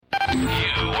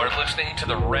You are listening to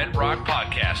the Red Rock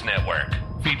Podcast Network,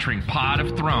 featuring Pod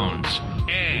of Thrones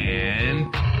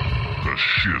and the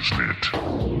Shiznit.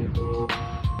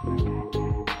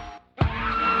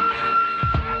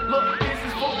 Look, this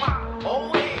is for my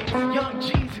old heads, young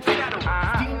G's,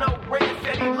 etc. Dino Red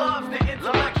said he loves the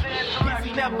intellect. Yes,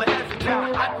 he never hesitates.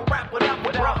 I can rap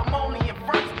whatever, bro. I'm only in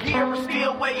first gear, but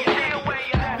still way ahead.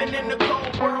 Living in the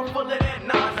cold world full of that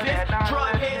nonsense.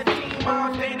 Drug heads, teen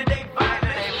moms, day-to-day violence.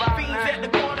 Fiends at the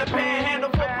corner, panhandle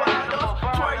for bottles.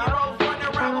 12-year-olds running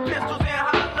around with pistols and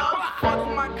hollows. Fuck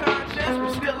with my conscience,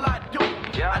 but still I do.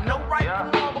 I know right from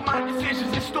wrong, but my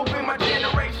decisions is stupid. My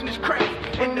generation is crazy,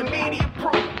 and the media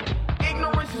proof.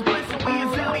 Ignorance is bliss, and we a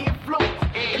zillion flukes.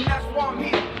 And that's why I'm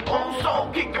here. Old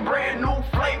soul kicking brand new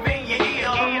flavor in your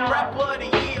ear. Rapper of the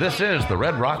year. This is the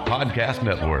Red Rock Podcast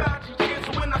Network.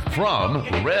 From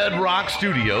Red Rock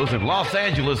Studios in Los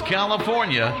Angeles,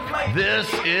 California, this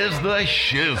is the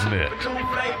Shiznit.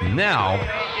 Now,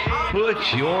 put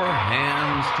your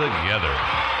hands together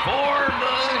for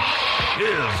the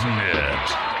Shiznit.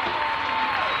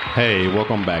 Hey,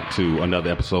 welcome back to another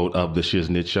episode of the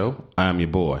Shiznit Show. I'm your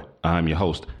boy. I'm your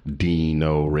host,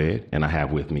 Dino Red, and I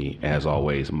have with me, as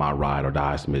always, my ride or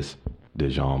die, Miss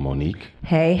Dejan Monique.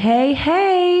 Hey, hey,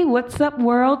 hey. What's up,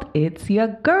 world? It's your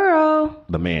girl.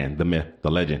 The man, the myth, the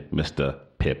legend, Mr.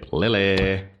 Pip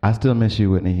Lily. I still miss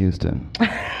you, Whitney Houston.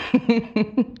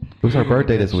 It was her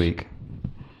birthday this week.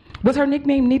 What's her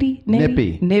nickname? Nippy?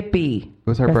 Nippy. It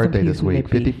was her Rest in birthday peace, this week. Nippy.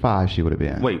 55 she would have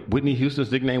been. Wait, Whitney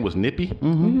Houston's nickname was Nippy?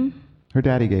 Mm-hmm. Her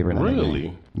daddy gave her that Really?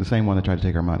 nickname. The same one that tried to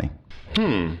take her money.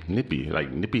 Nippy,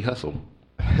 like Nippy Hustle.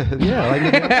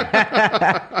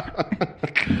 Yeah,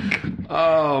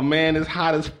 Oh, man, it's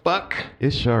hot as fuck.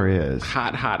 it sure is.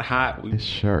 Hot, hot, hot. It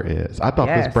sure is. I thought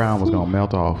Yes. Chris Brown was going to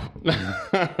melt off.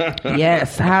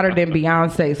 Yes, hotter than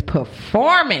Beyonce's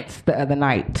performance the other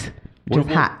night. Just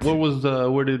hot. Where was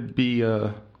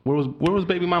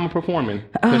Baby Mama performing?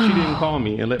 Because she didn't call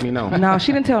me and let me know. No,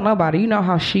 she didn't tell nobody. You know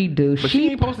how she do. But she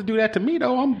ain't supposed to do that to me,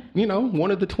 though. I'm,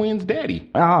 one of the twins' daddy.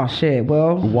 Oh shit!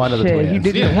 Well, One of the twins. You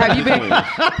didn't. Yeah, Have you been? twins.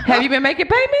 Have you been making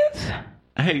payments?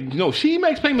 Hey, no, she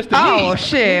makes payments to me. Oh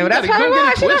shit! Well, that's You gotta probably go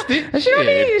why get it twisted. she don't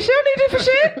need you for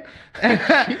shit.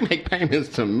 She make payments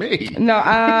to me. No,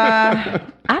 I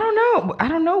don't know. I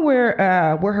don't know where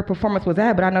her performance was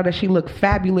at, but I know that she looked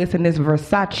fabulous in this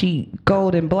Versace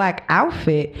gold and black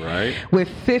outfit, Right. with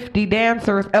 50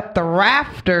 dancers up the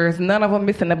rafters, none of them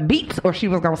missing a beat, or she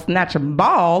was gonna snatch them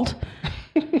bald.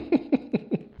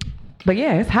 But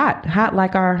yeah, it's hot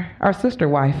like our sister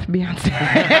wife, Beyonce.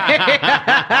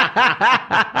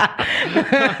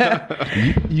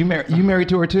 You married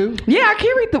to her too? Yeah, I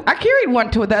carried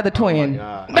one to the other twin.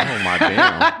 Oh, my damn.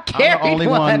 I I'm carried the only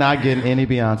one not getting any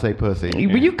Beyonce pussy.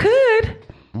 You could.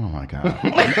 Oh my God. no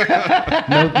It's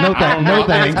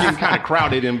thanks. getting kind of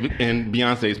crowded in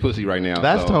Beyonce's pussy right now.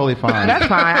 That's so. totally fine. That's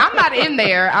fine. I'm not in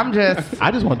there. I'm just.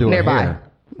 I just want to do her nearby. hair.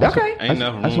 Okay. Ain't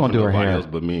nothing I just room wanna for do her nobody hair. else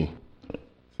but me.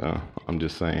 So, I'm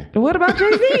just saying. What about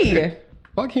Jay-Z?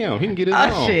 Fuck him. He can get his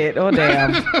Oh, own. shit. Oh,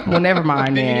 damn. Well, never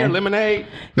mind, Didn't you hear then. Lemonade?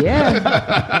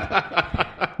 Yeah.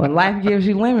 When life gives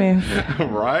you lemons,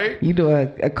 Right? you do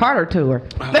a Carter tour.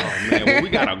 Oh, man. Well, we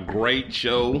got a great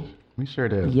show. We sure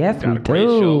do. Yes, We got we a great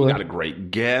show. do. We got a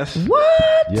great guest.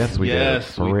 What? Yes, we do.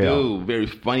 Yes, For we real. do. Very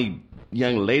funny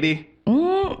young lady.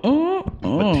 Mm.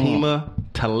 Fatimah,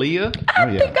 Taliah.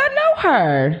 I think I know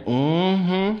her.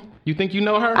 Mm-hmm. You think you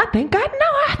know her? I think I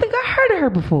heard of her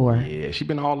before. Yeah, she's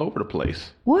been all over the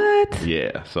place. What?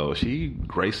 Yeah, so she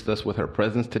graced us with her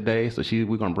presence today. So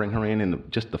we're gonna bring her in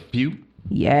just a few.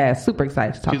 Yeah, super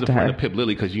excited to talk She's a to friend her. of Pip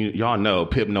Lily because y'all know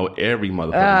Pip know every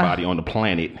motherfucking body on the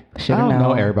planet. I Should've don't know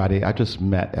known. everybody. I just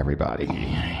met everybody.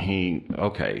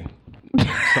 Okay.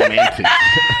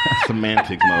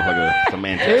 Semantics, motherfucker. It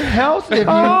Semantics. helps if you.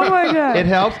 Oh my God. It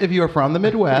helps if you are from the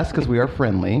Midwest because we are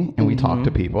friendly and we talk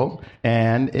to people,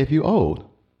 and if you old.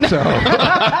 So you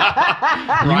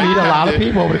meet a lot of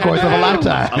people over the course of a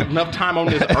lifetime. Enough time on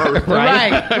this earth,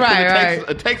 Right, right? right.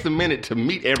 It takes a minute to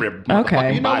meet every Okay.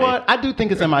 motherfucking You know body. what? I do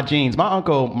think it's in my genes. My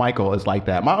uncle Michael is like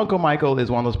that. My uncle Michael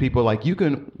is one of those people like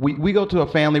we go to a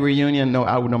family reunion no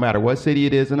matter what city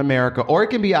it is in America, or it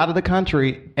can be out of the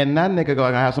country, and that nigga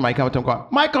going to have somebody come up to him going,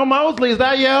 Michael Mosley, is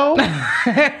that you?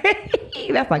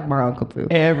 That's like my uncle too.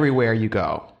 Everywhere you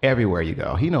go.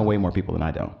 He know way more people than I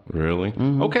do. Really?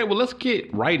 Mm-hmm. Okay, well, let's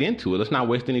get right into it. Let's not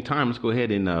waste any time. Let's go ahead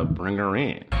and bring her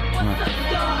in.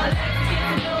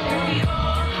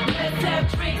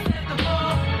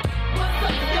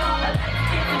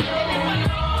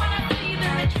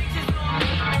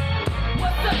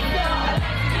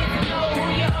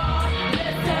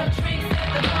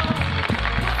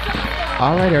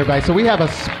 All right, everybody. So we have a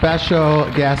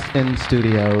special guest in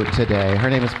studio today. Her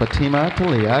name is Fatimah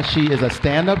Taliah. She is a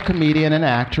stand-up comedian and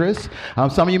actress.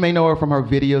 Some of you may know her from her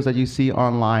videos that you see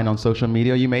online on social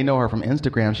media. You may know her from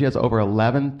Instagram. She has over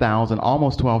 11,000,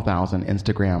 almost 12,000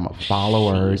 Instagram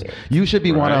followers. You should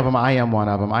be one of them. I am one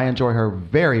of them. I enjoy her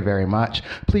very, very much.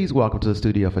 Please welcome to the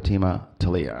studio, Fatimah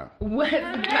Taliah. What's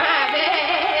poppin'?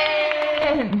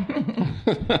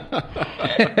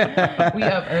 We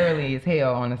up early as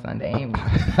hell on a Sunday, ain't we?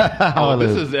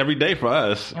 This is every day for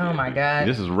us. Oh my God.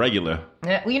 This is regular.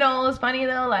 You know what's funny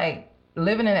though? Like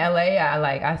living in LA,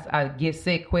 I get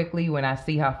sick quickly when I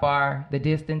see how far the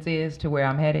distance is to where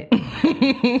I'm headed.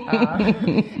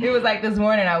 It was like this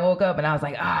morning I woke up and I was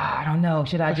like, I don't know.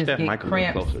 Should I just get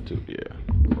cramps? Closer to, yeah.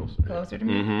 Closer to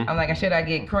me? Mm-hmm. I'm like, should I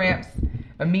get cramps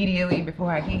immediately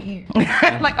before I get here?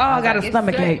 Like, I got a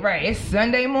stomach ache. Right, it's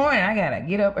Sunday morning. I gotta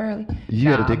get up early.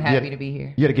 I'm happy to be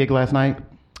here. You had a gig last night?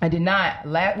 I did not.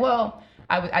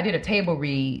 I did a table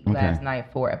read last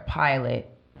night for a pilot,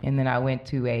 and then I went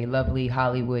to a lovely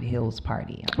Hollywood Hills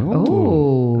party.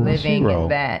 Ooh, living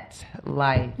that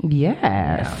life.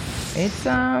 Yes. It's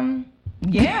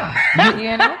yeah.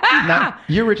 You know. Now,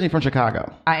 you're originally from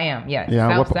Chicago. I am. Yes.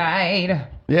 Yeah, Southside.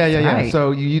 Yeah. Right. So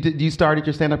you started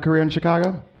your stand-up career in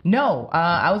Chicago? No,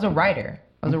 I was a writer.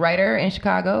 I was a writer in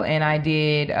Chicago, and I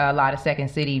did a lot of Second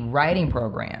City writing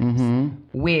programs,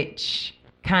 which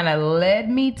kind of led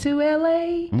me to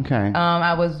LA. Okay.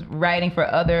 I was writing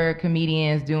for other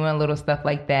comedians, doing little stuff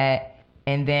like that.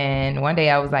 And then one day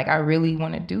I was like, I really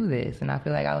want to do this. And I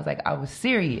feel like I was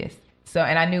serious. So,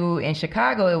 and I knew in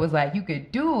Chicago, it was like, you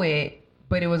could do it,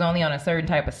 but it was only on a certain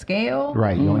type of scale.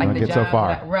 Right. You only want to get so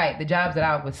far. The jobs that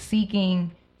I was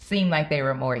seeking seemed like they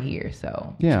were more here.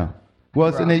 So. Yeah.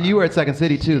 Well, and then you were at Second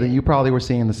City too. Then you probably were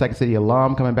seeing the Second City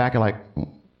alum coming back and like, well,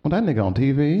 that nigga on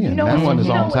TV and that one is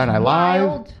on Saturday Night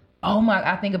Live. Oh my!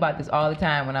 I think about this all the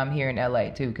time when I'm here in LA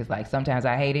too, because like sometimes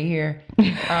I hate it here.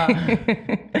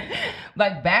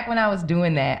 Like back when I was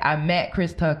doing that, I met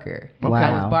Chris Tucker. Wow.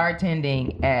 I was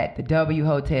bartending at the W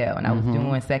Hotel, and I was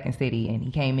doing Second City, and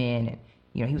he came in and.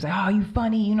 You know, he was like, oh, you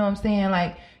funny, you know what I'm saying?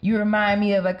 Like, you remind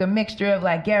me of like a mixture of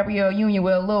like Gabrielle Union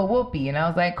with a little whoopee. And I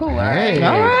was like, cool, all right.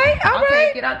 I'll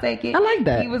take it. I like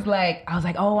that. He was like, I was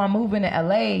like, oh, I'm moving to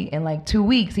LA in like 2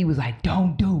 weeks. He was like,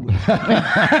 don't do it.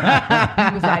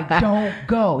 He was like, don't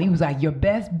go. He was like, your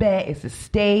best bet is to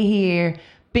stay here,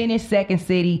 finish Second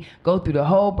City, go through the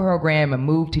whole program and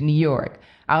move to New York.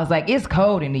 I was like, it's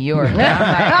cold in New York.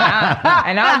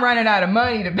 And I'm running out of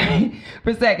money to pay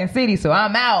for Second City, so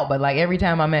I'm out. But like every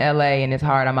time I'm in LA and it's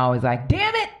hard, I'm always like,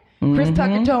 damn it. Chris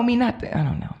Tucker told me not to. I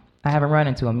don't know. I haven't run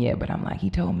into him yet, but I'm like, he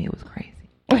told me it was crazy.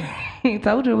 He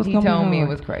told you it was He going to be told me it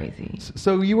hard. was crazy.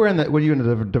 So were you in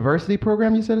the diversity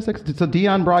program you said at Second City? So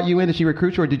Dion brought you in, did she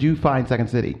recruit you or did you find Second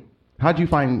City? How'd you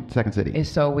find Second City? It's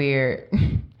so weird.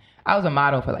 I was a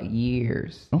model for like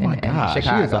years. Oh my gosh, she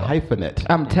is a hyphenate.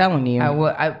 I'm telling you.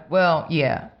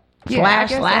 Yeah.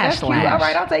 Slash. All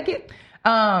right, I'll take it.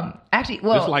 Actually,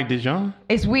 Just like Dijon?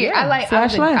 it's weird. Yeah,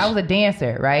 I was a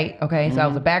dancer, right? Okay, so I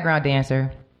was a background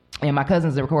dancer, and my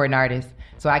cousin's a recording artist.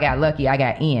 So I got lucky. I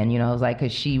got in, you know, it was like,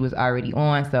 cause she was already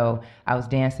on. So I was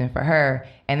dancing for her.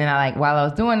 And then while I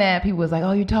was doing that, people was like,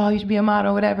 oh, you're tall, you should be a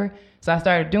model, whatever. So I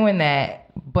started doing that.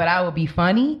 But I would be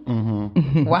funny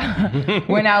when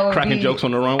I would cracking jokes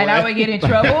on the runway, and I would get in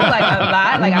trouble like a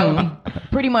lot. Like I would be,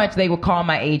 pretty much, they would call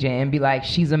my agent and be like,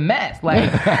 "She's a mess.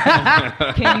 Like,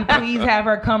 can you please have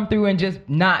her come through and just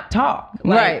not talk?"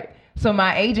 Like, right. So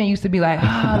my agent used to be like,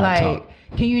 "Can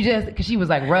you just?" Because she was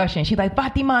like Russian. She's like,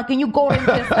 "Fatimah, can you go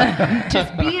and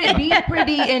just be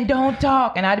pretty and don't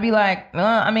talk?" And I'd be like,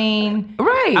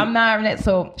 right. I'm not."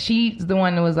 So she's the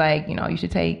one that was like, you know, you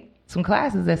should take some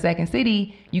classes at Second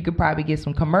City, you could probably get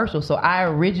some commercials. So I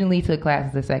originally took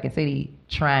classes at Second City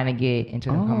trying to get into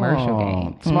the commercial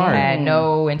game. Smart. I had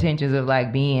no intentions of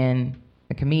like being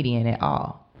a comedian at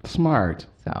all. Smart.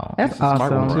 So That's awesome.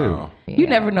 Smart one too. yeah. You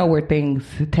never know where things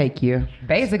take you.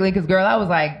 Basically, because girl, I was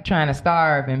like trying to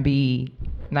starve and be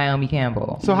Naomi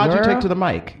Campbell. So how'd you Girl. take to the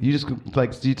mic? You just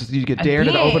you get dared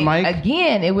at the open mic?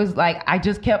 Again, it was like I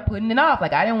just kept putting it off.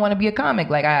 Like I didn't want to be a comic.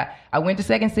 Like I went to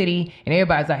Second City and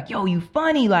everybody's like, "Yo, you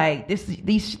funny? Like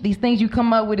these things you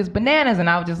come up with is bananas." And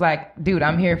I was just like, "Dude,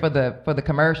 I'm here for the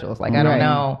commercials. Like I don't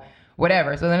know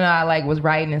whatever. So then I like was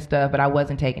writing and stuff, but I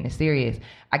wasn't taking it serious.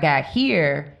 I got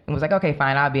here and was like, okay,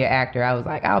 fine, I'll be an actor. I was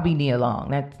like, I'll be Nia Long.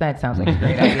 That sounds like a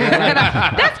great idea. Like,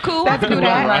 that's cool. That's cool.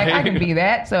 That. Like, I can be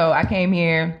that. So I came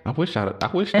here. I wish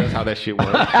that's how that shit works.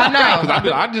 I know.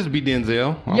 Because I'd just be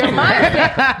Denzel. Your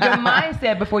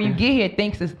mindset before you get here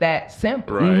thinks it's that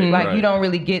simple. Right, like right. you don't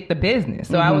really get the business.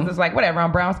 So I was just like, whatever,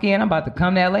 I'm brown skinned. I'm about to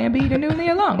come to LA and be the new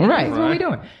Nia Long. Right. That's what we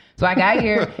doing. So I got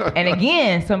here, and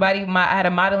again, I had a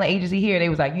modeling agency here. They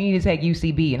was like, you need to take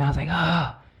UCB. And I was like,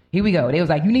 oh, here we go. They was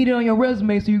like, you need it on your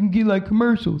resume so you can get like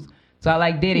commercials. So I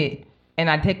like did it, and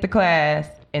I took the class,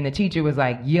 and the teacher was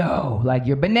like, yo, like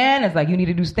you're bananas. Like you need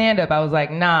to do stand up. I was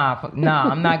like, nah,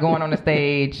 I'm not going on the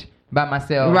stage by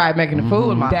myself. Right, making a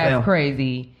fool of myself. That's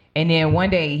crazy. And then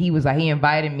one day he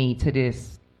invited me to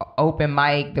this open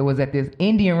mic that was at this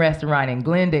Indian restaurant in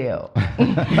Glendale.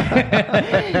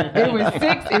 It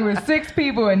was six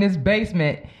people in this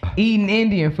basement eating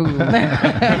Indian food.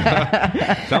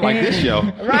 Sound like this show.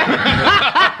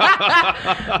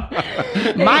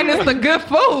 Minus the good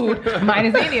food.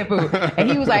 Minus Indian food. And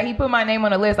he was like, he put my name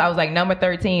on the list. I was like number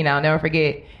 13. I'll never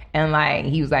forget. And like,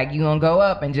 he was like, you gonna go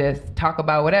up and just talk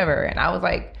about whatever. And I was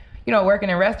like, working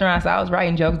in restaurants, I was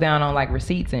writing jokes down on like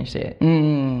receipts and shit.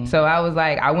 So I was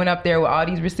like, I went up there with all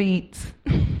these receipts.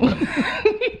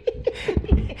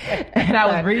 And I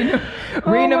was reading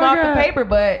them off the paper,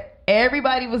 but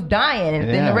everybody was dying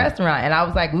in the restaurant. And I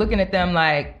was like looking at them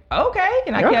like, okay.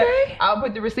 And I'll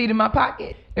put the receipt in my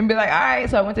pocket and be like, all right.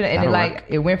 So I went to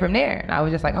it went from there. And I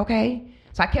was just like, okay.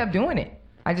 So I kept doing it.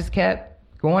 I just kept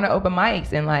going to open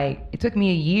mics, and like, it took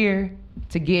me a year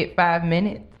to get 5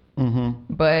 minutes.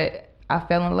 But I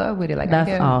fell in love with it. Like, that's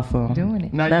I kept awesome. doing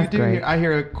it. Now That's great. I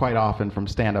hear it quite often from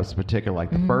stand-ups in particular. Like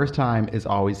the first time is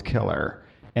always killer,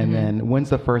 and then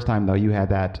when's the first time though you had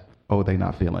that? Oh, they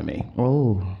not feeling me.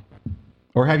 Oh,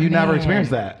 or have you never experienced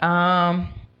that?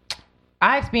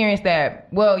 I experienced that.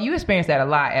 Well, you experienced that a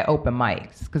lot at open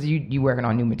mics because you working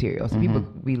on new material, so people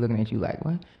be looking at you like,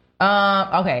 what?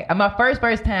 Okay, my first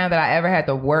time that I ever had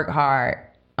to work hard.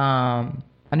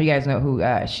 I know you guys know who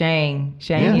Shang.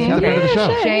 Yeah, is. the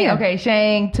show. Shang. Okay,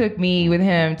 Shang took me with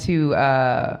him to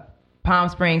Palm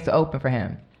Springs to open for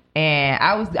him, and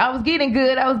I was getting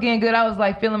good. I was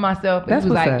like feeling myself. And That's he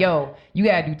was what's like, up. "Yo, you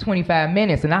gotta do 25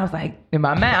 minutes," and I was like, in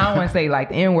my mind, I don't want to say like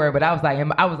the N word, but I was like, Girl,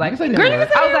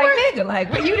 nigga, like,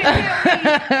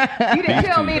 you didn't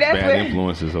tell me that's bad what.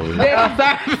 influences over Sorry. there.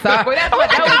 But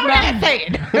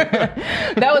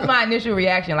that was my initial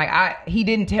reaction. Like he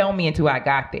didn't tell me until I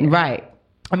got there. right.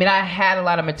 I mean, I had a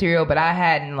lot of material, but I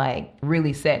hadn't like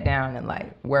really sat down and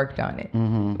like worked on it.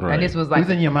 Right. And this was It like, was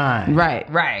in your mind, Right.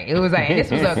 It was like, and this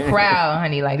was a crowd,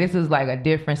 honey. Like this is like a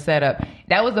different setup.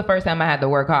 That was the first time I had to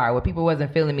work hard. Where people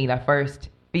wasn't feeling me. The first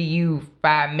few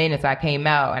 5 minutes I came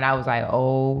out, and I was like,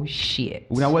 oh shit.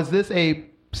 Now, was this a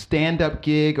stand-up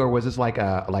gig or was this like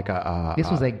a This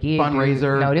was a gig,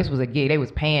 fundraiser? dude. No, this was a gig. They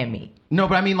was paying me. No,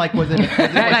 but I mean, like, was it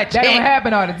That don't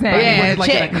happen all the time. Yeah. was it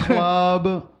like check. in a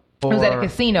club? It was at a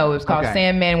casino. It was called Okay.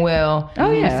 San Manuel Oh,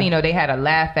 yeah. Casino. They had a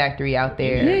Laugh Factory out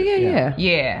there. Yeah.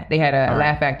 Yeah, they had a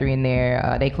Laugh Factory in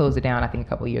there. They closed it down, I think, a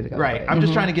couple of years ago. Right. But- I'm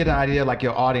just trying to get an idea, like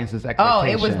your audience's Oh, expectation.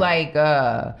 it was like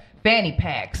fanny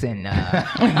packs and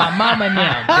my mama and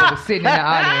them. They were sitting in the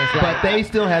audience. Like, But they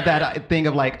still had that thing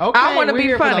of like, okay, I wanna we're be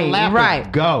here for the funny. laughter.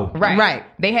 Right. Go. right.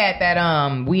 They had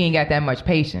that. We ain't got that much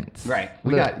patience. Right.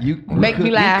 We Look, got you. Make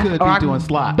me laugh. We could or be I doing can-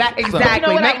 slots. That, So- exactly. You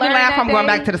know what I Make me learned laugh. that I'm going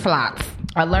day? back to the slots.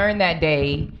 I learned that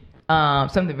day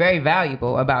something very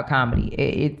valuable about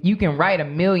comedy. You can write a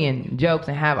million jokes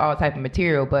and have all type of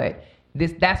material, but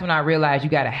that's when I realized you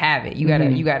got to have it. You got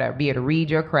to be able to read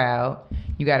your crowd.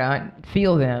 You got to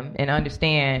feel them and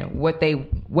understand what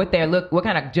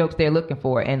kind of jokes they're looking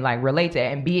for, and like relate to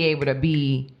it and be able to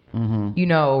be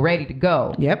ready to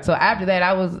go. Yep. So after that,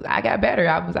 I got better.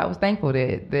 I was thankful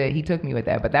that he took me with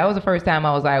that. But that was the first time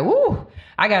I was like, woo!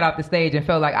 I got off the stage and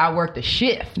felt like I worked a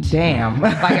shift. Damn.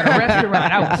 Like at a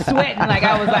restaurant, I was sweating. Like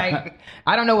I was like,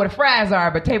 I don't know what the fries are,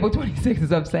 but table 26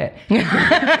 is upset.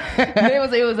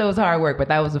 It was hard work, but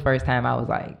that was the first time I was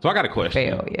like, So I got a question.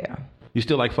 fail. Yeah. You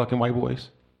still like fucking white boys?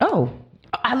 Oh.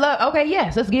 Okay,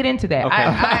 yes, let's get into that.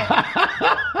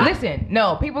 Okay. Listen,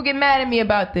 no, people get mad at me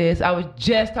about this. I was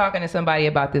just talking to somebody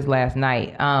about this last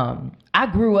night. I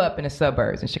grew up in the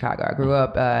suburbs in Chicago. I grew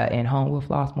up in Homewood,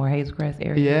 Flossmoor, Hazelcrest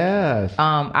area. Yes.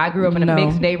 I grew up in a No.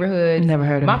 mixed neighborhood. Never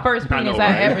heard of my it. first I penis know,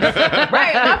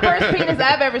 right? My first penis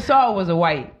I've ever saw was a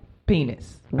white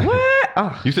penis. What?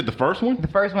 Oh. You said the first one? The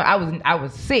first one, I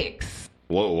was 6,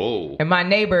 Whoa. and my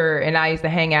neighbor and I used to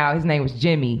hang out. His name was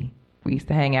Jimmy. We used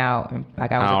to hang out, and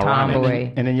like I was How a ironic.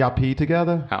 tomboy. And then y'all pee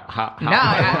together? No,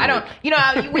 I don't. You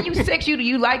know, when you 6,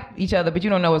 you like each other, but you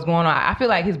don't know what's going on. I feel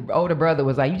like his older brother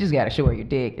was like, "You just got to show her your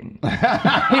dick," and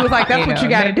He was like, "That's what you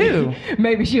got to do."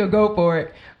 Maybe she'll go for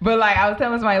it. But like I was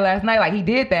telling somebody last night, like he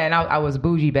did that, and I was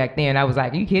bougie back then. I was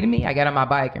like, "Are you kidding me?" I got on my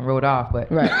bike and rode off.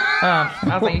 But Right.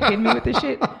 I was like, "You kidding me with this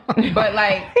shit?" But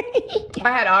like,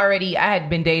 I had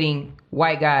been dating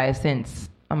white guys since.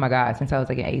 Oh my God, since I was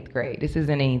like in 8th grade. This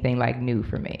isn't anything like new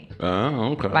for me.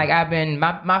 Oh, okay. Like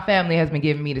my family has been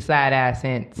giving me the side eye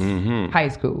since high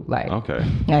school. Like, okay.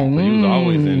 So you was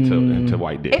always into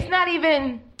white dick. it's not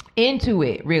even into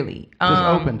it really. Just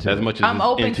open to as it. much as I'm it's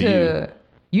open into to.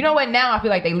 You know what? Now I feel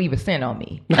like they leave a scent on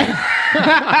me.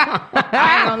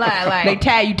 I ain't gonna lie. Like They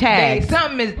tag you tags.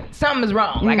 Something is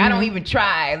wrong. Like I don't even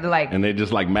try. Like and they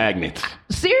just like magnets.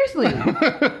 seriously.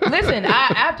 Listen,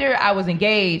 after I was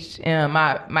engaged,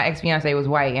 my ex fiance was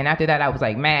white, and after that I was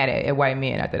like mad at white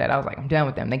men. After that I was like, I'm done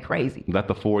with them. They crazy. Is that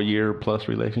the 4-year plus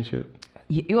relationship?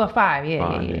 You were 5, yeah.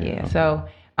 Okay. So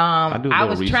do a I little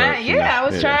was research, trying. you know. Yeah, I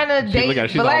was trying to She date look at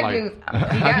it, she's all black like, dudes.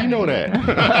 How do you know that?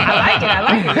 I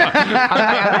like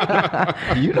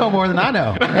it. You know more than I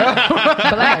know.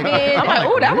 Black men. I'm like,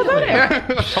 ooh, that was on there.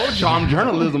 Told you I'm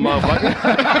journalism, motherfucker.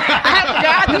 I had to go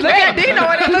out to look at Dino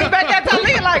and then look back at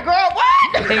Taliah like, girl, what?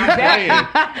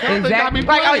 Exactly.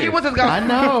 Like, oh, you was just I gonna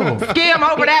know. skim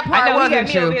over that I part, know he got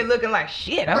wasn't me over you? here looking like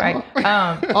shit. All right.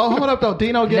 Oh, hold up though.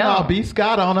 Dino getting No. all B.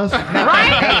 Scott on us.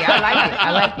 Right? Hey,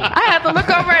 I like it. I had to look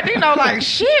over at Dino like,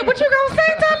 shit, what you gonna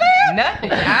say, Taliah?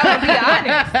 Nothing. I will be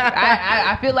honest.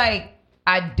 I feel like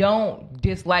I don't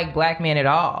dislike black men at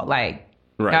all. Like,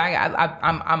 Right.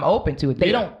 I'm open to it. They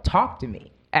Yeah. don't talk to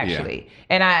me actually,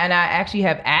 and I actually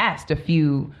have asked a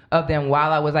few of them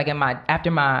while I was like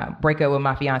after my breakup with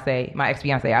my ex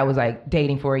fiance. I was like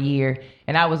dating for a year,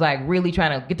 and I was like really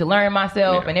trying to get to learn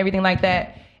myself and everything like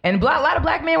that. And a lot of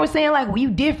black men were saying like, "Well, you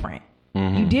different.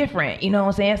 You different. You know what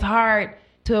I'm saying? It's hard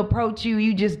to approach you.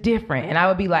 You just different." And I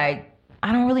would be like,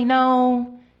 I don't really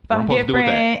know if I'm supposed to do with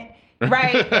different.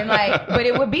 Right. And like, but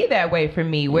it would be that way for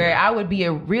me where I would be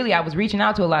I was reaching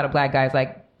out to a lot of black guys,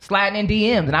 like sliding in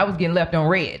DMs, and I was getting left on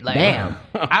red. Like, Damn.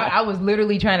 I was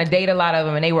literally trying to date a lot of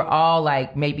them, and they were all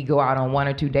like, maybe go out on 1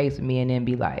 or 2 dates with me and then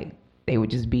be like, they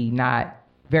would just be not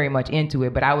very much into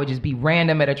it, but I would just be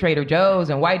random at a Trader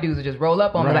Joe's and white dudes would just roll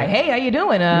up on me like, "Hey, how you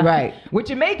doing? Right. What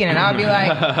you making?" And I'll be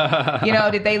like, you know,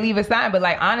 did they leave a sign? But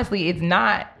like, honestly, it's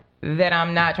not that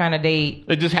I'm not trying to date.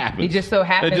 It just happens. It just so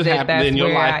happens It just that happens that's in your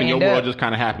where life, I and your end world up. just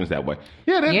kind of happens that way.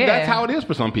 Yeah, Yeah. that's how it is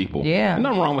for some people. Yeah. There's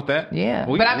nothing wrong with that. Yeah,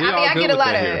 We- but I we mean, all I good get a with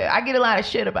lot that of here. I get a lot of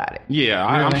shit about it. Yeah,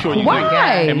 I'm sure you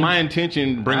Why? do. And my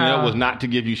intention bringing it up was not to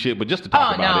give you shit, but just to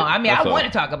talk Oh about no, it. I mean, That's I all. want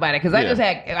to talk about it because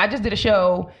I just did a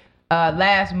show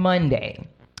last Monday.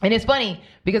 And it's funny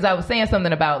because I was saying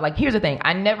something about, like, here's the thing.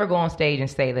 I never go on stage and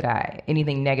say that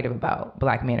anything negative about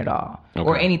black men at all. Okay.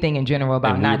 Or anything in general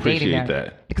about And we not dating appreciate them.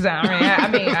 that. Because I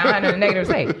have nothing negative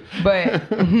to say. But,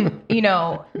 you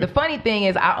know, the funny thing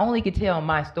is I only could tell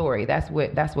my story. That's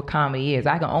what comedy is.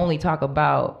 I can only talk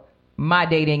about my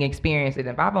dating experience. And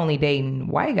if I'm only dating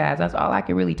white guys, that's all I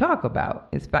can really talk about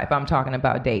is if I'm talking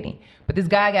about dating. But this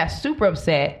guy got super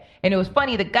upset. And it was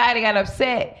funny, the guy that got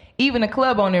upset, even the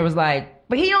club owner was like,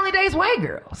 but he only dates white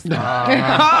girls. And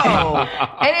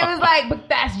it was like, but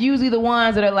that's usually the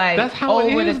ones that are like That's how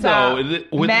over it is, the top,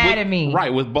 though. mad at me.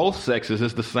 Right, with both sexes,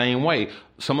 it's the same way.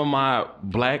 Some of my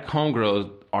black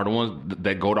homegirls are the ones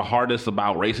that go the hardest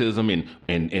about racism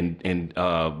and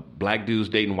black dudes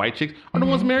dating white chicks are the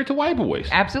ones married to white boys.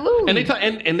 Absolutely.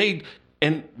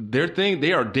 And their thing,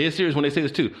 they are dead serious when they say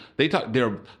this too. They talk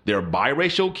their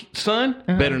biracial son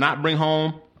better not bring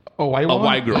home A white a woman?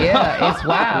 white girl. Yeah, it's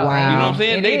wild. Wow. You know what I'm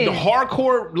saying? It They is.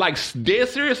 hardcore, like, dead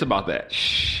serious about that.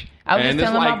 I was And just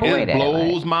it's telling like, my boy it that.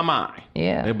 blows like, my mind.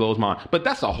 Yeah. It blows my mind. But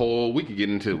that's a whole, we could get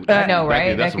into. I know,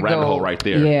 right? That's That a could rabbit go- hole right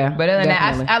there. Yeah. But other than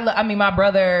Definitely. that, I mean, my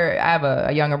brother, I have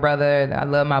a younger brother. I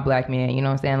love my black man. You know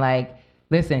what I'm saying? Like,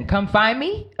 listen, come find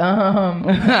me. I'm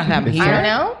I here. don't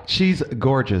know. She's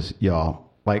gorgeous, y'all.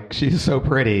 Like, she's so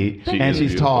pretty, She and is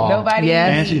she's beautiful. tall. Nobody. Yes.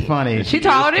 And she's funny. She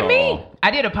taller than me. tall. I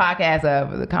did a podcast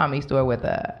of the Comedy Store with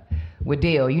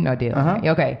Dale. You know Dale.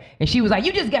 Uh-huh. Okay. And she was like,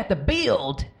 you just got the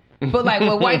build. But like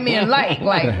what white men like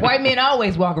white men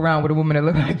always walk around with a woman that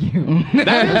look like you.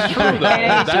 That is true, though.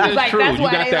 And she That was is like, true. that's You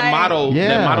why got they that like- model,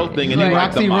 that model thing, and She's you like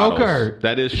Roxy the models. Roker.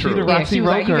 That is She's true. the Roxy she was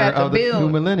like, you Roker got the of the build. new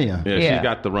millennia. Yeah, Yeah. she's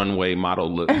got the runway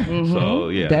model look. So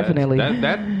yeah, Definitely.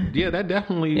 That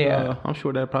definitely. Yeah. I'm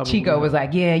sure that probably. Chico was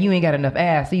like, yeah, you ain't got enough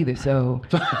ass either, so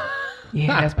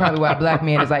yeah, that's probably why black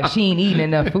man is like, she ain't eating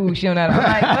enough food, she don't know. I'm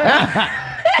like, what?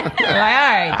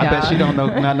 right, I bet dog. she don't know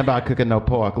nothing about cooking no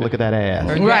pork. Look at that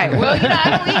ass. Right. Well,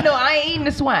 I ain't eating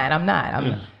the swine. I'm not,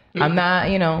 I'm not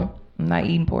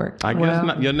eating pork. I guess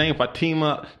not. Your name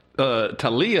Fatimah.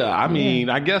 Taliah, I mean,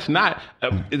 I guess not.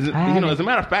 As a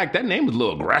matter of fact, that name is a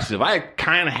little aggressive. I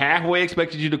kind of halfway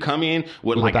expected you to come in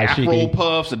with like afro dashiki.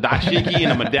 puffs, a dashiki,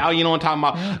 and a medallion on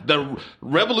top of the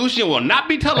revolution will not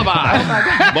be televised,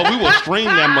 but we will stream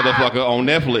that motherfucker on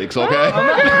Netflix, okay?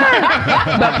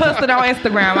 But post it on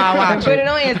Instagram. I'll watch Put it. it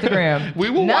on Instagram. We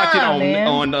will watch it on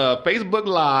Facebook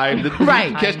Live.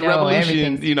 Right. Catch the I know,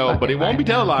 revolution, everything's but it won't be fucking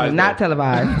televised. Not though.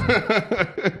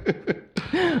 televised.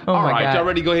 Oh All my right, God. y'all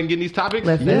ready to go ahead and get in these topics?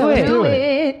 Let's Yeah, do let's it. do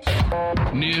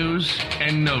it. News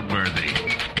and noteworthy.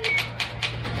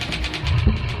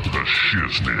 The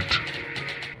Shiznit.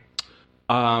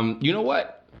 You know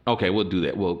what? Okay, we'll do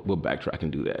that. We'll backtrack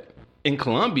and do that. In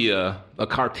Colombia, a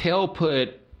cartel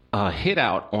put a hit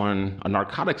out on a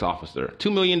narcotics officer.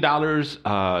 $2 million,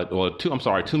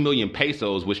 2 million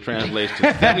pesos, which translates to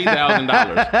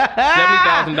 $70,000.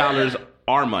 $70,000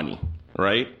 our money,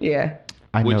 right? Yeah.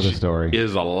 I know Which the story.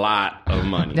 is a lot of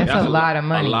money. That's a lot of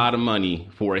money. A lot of money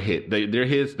for a hit. Their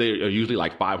hits, they are usually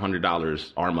like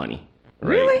 $500 our money. Right?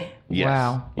 Really? Yes.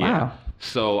 Wow. Yeah. Wow.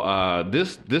 So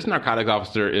this narcotics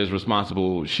officer is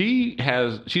responsible. She's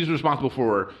responsible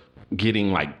for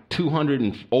getting like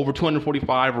over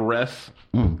 245 arrests,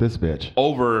 This bitch.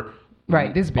 over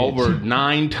Right, this bitch. over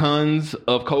 9 tons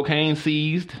of cocaine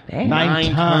seized. Damn.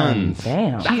 9 tons.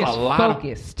 Damn. That's She is a lot.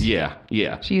 focused. Yeah.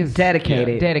 She is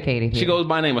Dedicated. Dedicated. She here. goes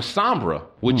by the name of Sombra,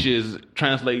 which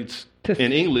translates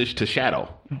in English to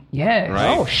shadow. Yes.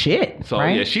 Right? Oh shit. So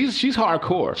Right? yeah, she's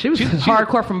hardcore. She was she's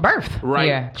hardcore from birth. right?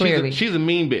 Yeah, clearly. She's a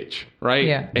mean bitch, right?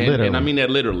 Yeah. and Literally. I mean that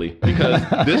literally because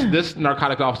this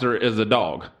narcotic officer is a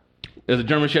dog. Is a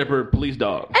German Shepherd police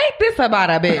dog. Ain't this about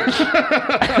a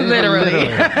bitch? Literally.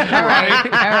 All right.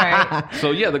 All right.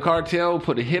 So yeah, the cartel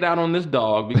put a hit out on this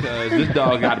dog because this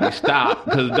dog got to be stopped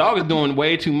because the dog is doing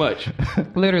way too much.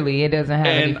 Literally, it doesn't have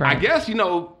any And I friends. guess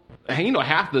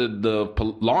half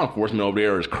the law enforcement over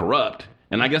there is corrupt.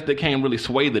 And I guess they can't really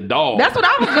sway the dog. That's what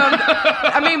I was going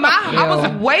to... I mean, I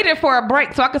was waiting for a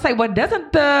break so I could say, well,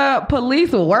 doesn't the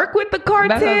police work with the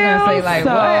cartel? That's what I was gonna say, like,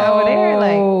 what over there?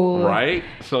 Like- Right?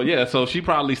 So yeah, so she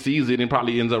probably sees it and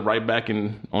probably ends up right back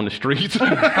on the streets. With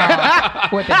the Because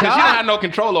she don't dog. have no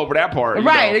control over that part. you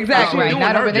Right, know. exactly. She's Right, doing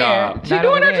not her over there. job. She Not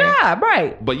doing over her there. job,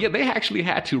 right? But yeah, they actually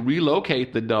had to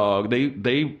relocate the dog.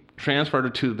 They transferred her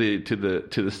to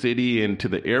the city and to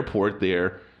the airport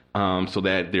there. So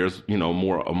that there's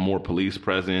more police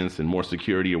presence and more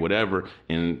security or whatever,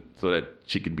 and so that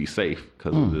she could be safe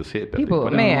because of this hit. That they People,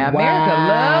 put out. man, America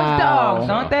loves dogs,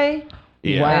 don't they?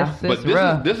 Yeah, Wow. but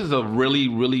Rough. this is a really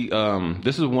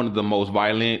this is one of the most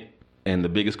violent and the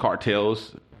biggest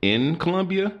cartels in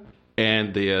Colombia,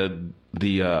 and the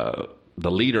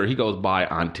leader, he goes by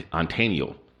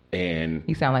Antonio, and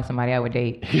You sound like somebody I would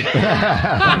date.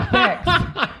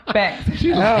 Facts.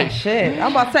 Oh, shit.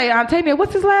 I'm about to say, Antonio,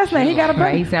 what's his last name? He got a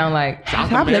Right, he break. sound like. South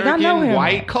I think I know American, him.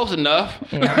 white, close enough.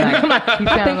 Yeah, I'm like he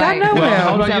sound think I like, know him. Hold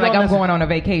on, He you sound like don't I'm necess- going on a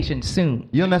vacation soon.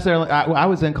 You don't necessarily. I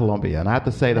was in Colombia, and I have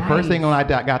to say, the first Nice. thing when I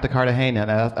got to Cartagena,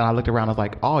 and I looked around, I was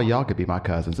like, "Oh, y'all could be my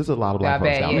cousins." There's a lot of black I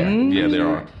folks bet, out yeah. there. Yeah, there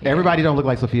are. Everybody don't look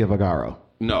like Sofia Vergara.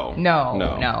 No.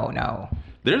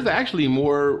 There's actually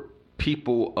more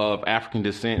people of African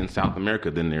descent in South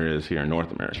America than there is here in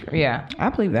North America. Yeah. I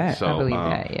believe that. So, I believe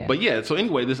that, yeah. But yeah, so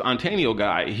anyway, this Antonio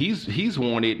guy, he's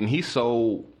wanted, and he's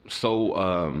he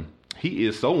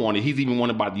is so wanted. He's even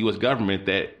wanted by the U.S. government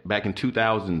that back in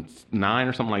 2009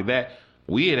 or something like that,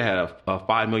 we had a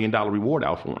 $5 million reward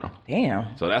out for him.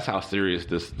 Damn. So that's how serious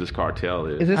this cartel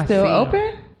is. Is it I still see.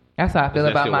 open? That's how I feel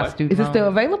that about still my what? student Is it still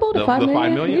loan. available? The the $5 million?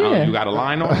 $5 million? Yeah. You got a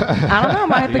line on it? I don't know. I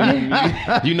might have to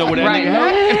get... You know where that Right.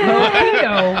 nigga You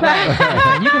know,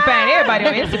 right. You can find everybody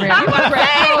on Instagram. You can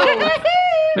crack codes.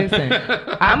 Listen,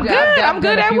 I'm good. I'm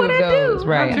good at what I do.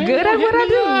 Right. I'm good at what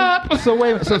I do. So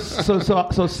wait, so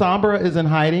Sombra is in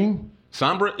hiding.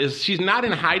 Sombra she's not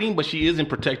in hiding, but she is in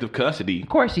protective custody. Of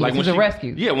course she is. It's a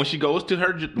rescue. Yeah, when she goes to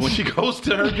her job, no rescue dogs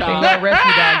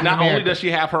in not only America. does she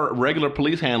have her regular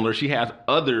police handler, she has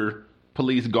other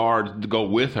police guards to go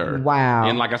with her. Wow.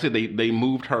 And like I said, they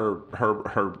moved her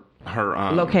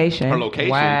Location. to the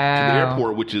Wow.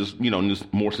 airport, which is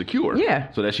more secure.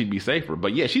 Yeah. So that she'd be safer.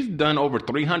 But yeah, she's done over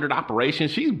 300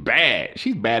 operations. She's bad.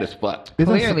 She's bad as fuck.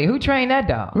 Clearly, who trained that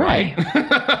dog? Right.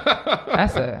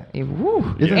 That's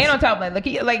Isn't- and on top of that,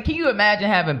 can you imagine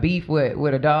having beef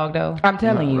with a dog though? I'm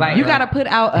telling you. Like- You got to put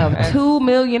out a $2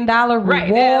 million reward on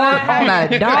a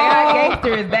Like, dog. how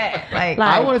gangster is that? Like,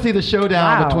 like I want to see the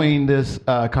showdown Wow. between this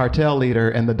cartel leader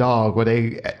and the dog, where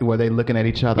they looking at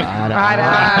each other eye to Eye to eye.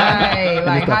 Right, And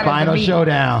like, it's the how does final meat-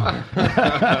 showdown.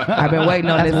 I've been waiting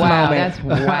on this Wow, moment. that's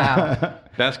wow.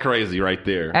 That's crazy right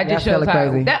there. That just That's shows hella how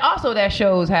crazy. that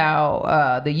shows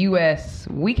how the U.S.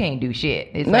 we can't do shit.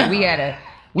 It's like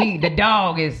the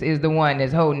dog is the one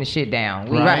that's holding the shit down.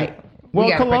 We, Right. we Well,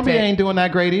 gotta Colombia protect- ain't doing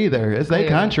that great either. It's their Clearly.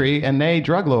 country, and they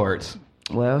drug lords.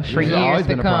 Well, It's sure. years always to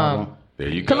been a come. problem. There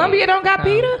you go. Columbia don't got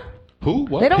PETA? Who?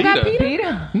 What? They don't got PETA? PETA?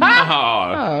 Peter. No.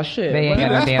 Oh, shit. They ain't got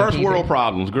no That's damn first Peter. world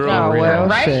problems, girl. Oh, well,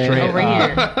 Right shit. over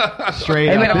here. Straight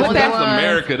Hey, up. man, This put is that That's one-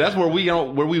 America. That's where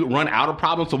we run out of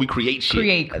problems, so we create shit.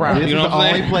 Create crime. this You know is what the I'm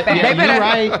only saying? place. They Yeah, better- you're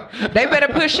right. They better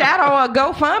put Shadow on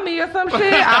GoFundMe or some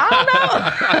shit. I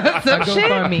don't know. Some Go shit.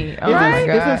 for me. Oh Right? my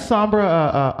God. Isn't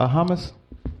Sombra a hummus?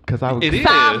 Because I was It is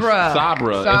Sabra.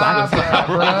 Sabra. Sabra,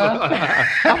 bruh.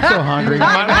 I'm so hungry.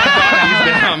 My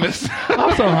dog eats the hummus.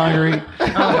 I'm so hungry. Oh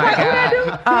my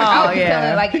God. Oh, was yeah.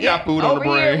 telling, like, He got food on over the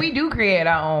brain. here, we do create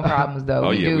our own problems, though.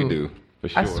 Oh yeah, we do. For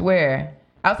sure. I swear.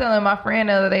 I was telling my friend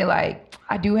the other day, like,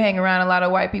 I do hang around a lot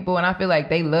of white people, and I feel like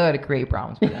they love to create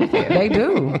problems for themselves. They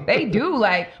do. They do.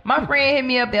 Like, my friend hit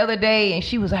me up the other day, and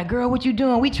she was like, girl, what you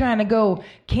doing? We trying to go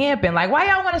camping. Like, why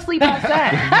y'all want to sleep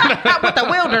outside? With the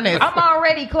wilderness. I'm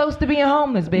already close to being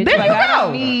homeless, bitch. There like, you I go.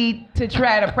 don't need to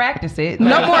try to practice it. No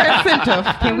Like, more incentive.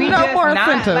 Can we no just more not?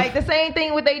 incentive. Like, the same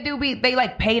thing what they do, they,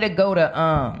 like, pay to go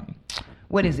to,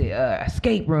 what is it?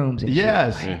 Escape rooms and shit.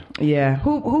 Yes. yeah.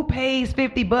 Who pays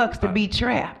 $50 to be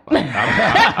trapped?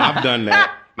 I've done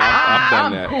that. I've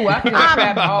done that. Cool. I feel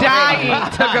trapped already.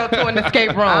 Dying to go to an escape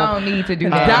room. I don't need to do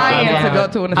that. Dying to go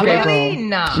to an escape Really? room.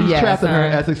 No. She's Yes, trapped in her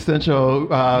son. existential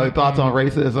thoughts on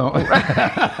racism.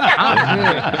 I'm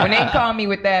good. When they call me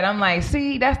with that, I'm like,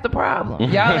 see, that's the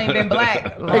problem. Y'all ain't been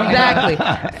black. long enough.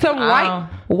 Exactly. So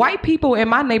white people in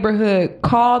my neighborhood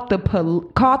called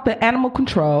the animal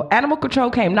control. Animal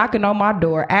control came knocking on my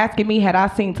door, asking me had I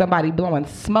seen somebody blowing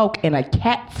smoke in a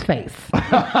cat's face.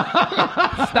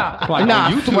 Stop. Like Nah,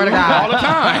 on I YouTube swear to God. all the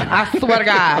time. I swear to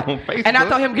God. On Facebook. And I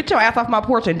told him, get your ass off my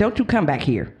porch and don't you come back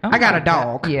here. I got a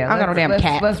dog. Yeah, I got a damn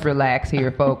cat. Let's relax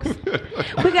here, folks.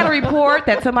 We got a report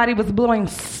that somebody was blowing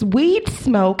weed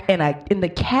smoke in the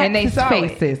cat's And they saw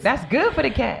faces. it. That's good for the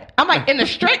cat. I'm like, in the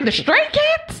stray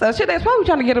cats? So shit, that's probably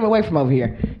trying to get them away from over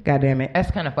here. God damn it.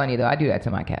 That's kind of funny though. I do that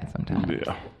to my cat sometimes.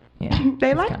 Yeah. Yeah.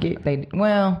 They like it.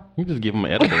 You just give them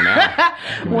an edible now.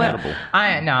 Well, Edible.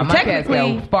 My cat's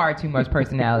Technically- got far too much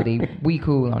personality. We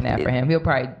cool on that for him. He'll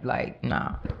probably like,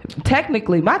 nah.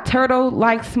 Technically, my turtle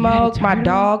likes smoke. My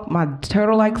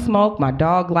turtle likes smoke. My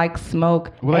dog likes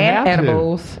smoke Well, they have and to.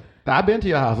 edibles. I've been to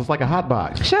your house. It's like a hot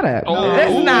box. Shut up. Oh.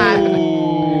 It's not.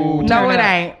 Ooh. No, Turn it up.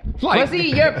 ain't. Like, Well,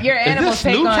 see, your animals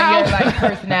take on Snoop's your house? like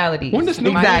personality. when does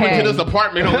Snoop Exactly. come into this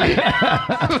apartment over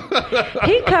here?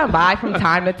 He come by from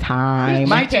time to time.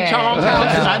 My Cheech cat. Chong's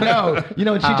house. I know. You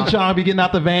know, Cheech and Chong be getting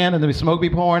out the van and the smoke be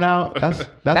pouring out. That's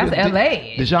what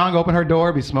LA. DeJong open her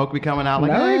door, be smoke be coming out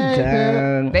like, No, hey, he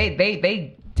don't.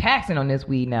 They taxing on this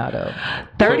weed now though.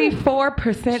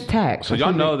 34% tax. So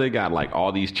y'all know they got like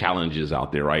all these challenges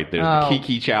out there, right? There's Oh, the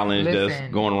Kiki challenge that's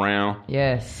listen. going around.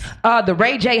 Yes. The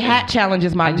Ray J hat challenge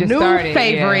is my I just new started,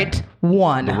 favorite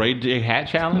one. The Ray J hat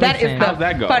challenge. That is How's the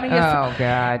that go? funniest. Oh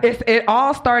God. It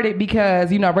all started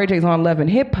because, you know, Ray J's on Love and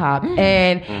Hip Hop,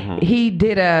 and he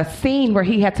did a scene where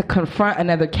he had to confront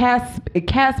another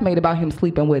castmate about him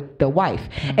sleeping with the wife.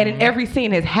 And in every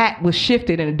scene, his hat was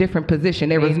shifted in a different position.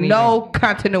 There was didn't no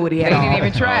continuity at They all. didn't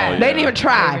even try. Oh, yeah. They didn't even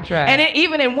try. They didn't even try. And then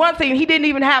even in one scene, he didn't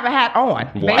even have a hat on.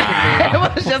 Wow.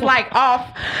 It was just like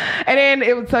off. And then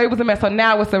it was a mess. So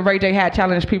now it's the Ray J hat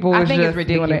challenge. People I was think just it's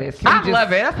doing ridiculous. it. I You just-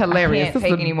 love it. That's hilarious. Can't This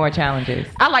take is any more challenges.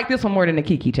 I like this one more than the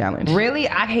Kiki challenge. Really?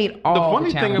 I hate The all funny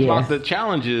thing challenges. about Yes. the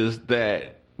challenge is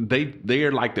that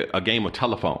they're like a game of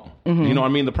telephone. You know what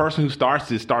I mean? The person who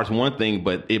starts one thing,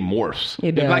 but it morphs.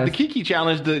 It It's like does. the Kiki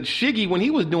challenge, the Shiggy, when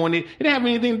he was doing it, it didn't have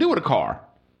anything to do with a car.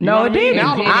 You No, know what it I mean? didn't.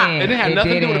 Now, It didn't. it didn't have It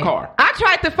nothing to do with a didn't. car. I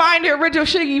tried to find the original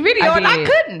Shiggy video and I did.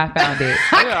 couldn't. I found it.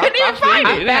 I Yeah, couldn't even I've find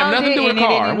seen it. it. It had Found nothing to do with and a it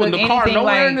car. didn't When look the car anything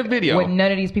nowhere in like the video. What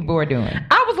none of these people were doing.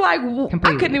 I was like, I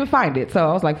Completely. couldn't even find it. So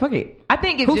I was like, fuck it. I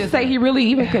think it's Who just say he really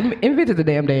even invented the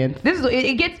damn dance? This is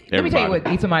it gets. Let me tell you Everybody.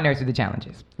 what each of my nerds do the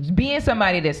challenges. Being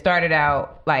somebody that started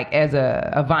out like as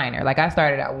a viner, like I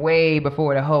started out way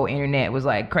before the whole internet was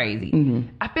like crazy.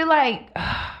 I feel like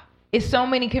it's so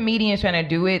many comedians trying to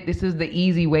do it. This is the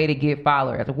easy way to get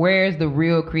followers. Where's the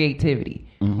real creativity?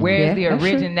 Where's Yeah, the that's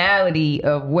true. originality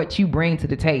of what you bring to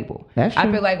the table? That's I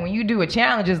true. feel like when you do a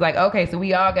challenge, it's like, okay, so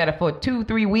we all got to for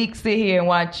 2-3 weeks sit here and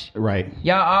watch Right.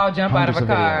 y'all all jump Hundreds out of of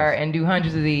a car videos. and do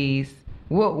hundreds of these.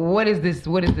 What is this?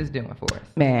 What is this doing for us?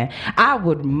 Man, I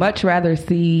would much rather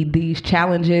see these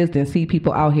challenges than see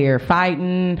people out here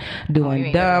fighting, doing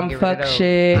ain't dumb gonna get rid fuck of those.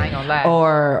 shit, I ain't gonna lie.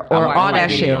 or like all that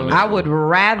videos. shit. I would I'm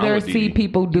rather with see Dee.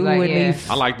 people doing Like, yeah. these.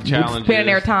 I like the challenges. Spending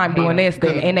their time doing this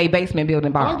than in a basement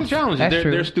building I like the bombs. challenges. That's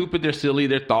true. They're stupid. They're silly.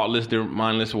 They're thoughtless. They're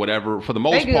mindless. Whatever. For the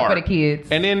most They good part. for the kids.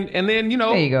 And then you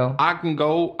know, There you go. I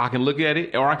can look at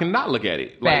it, or I can not look at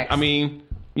it. Like Facts. I mean,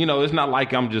 you know, it's not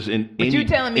like I'm just But you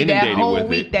telling me that inundated whole with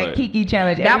week, it, that but- Kiki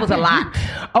challenge, That was a every time lot.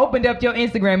 you Opened up your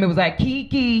Instagram, it was like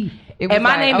Kiki. It was And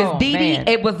my like, name oh, is Dee Dee. man.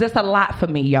 It was just a lot for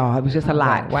me, y'all. It was just a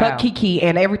lot. Wow. Fuck Kiki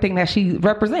and everything that she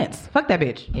represents. Fuck that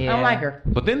bitch. I Yeah. don't like her.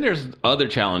 But then there's other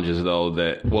challenges though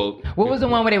that What was the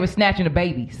one where they were snatching the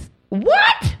babies?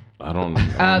 What? I don't.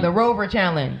 The Rover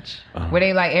challenge, where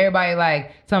they like everybody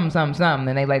like something,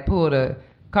 and they like pull the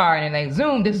car and then they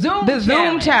the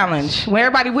Zoom challenge. When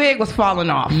everybody wig was falling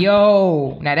off.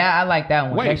 Yo, now that I like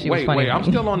that one. that shit was funny. I'm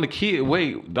still on the kid.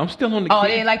 I'm still on the Oh, kid.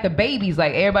 they didn't like the babies.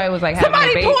 Like everybody was like, having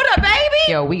Somebody a baby. pulled a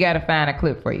baby? Yo, we gotta find a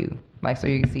clip for you, like so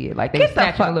you can see it. Like they Get were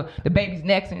the snatching fuck- the baby's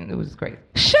necks, and it was crazy.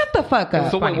 Shut the fuck up.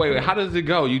 So wait. How does it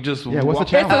go? You just Yeah, what's the walk-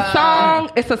 challenge? It's a song.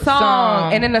 It's a song.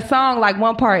 Song. And in the song, like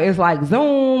one part is like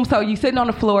Zoom. So you sitting on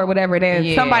the floor, whatever it is.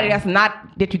 Yeah. Somebody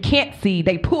that you can't see,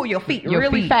 they pull your feet Your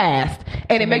really feet. fast,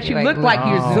 and it makes you look like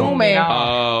you're Oh. zooming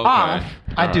Oh, okay. off.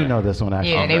 I do know this one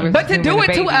actually. Yeah, they were. But to zooming do the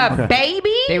it to babies. a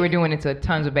baby, They were doing it to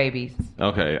tons of babies.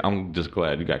 Okay, I'm just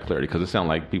glad you got clarity because it sounded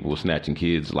like people were snatching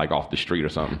kids like off the street or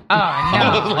something. Oh no!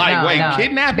 I was like, no, wait, no.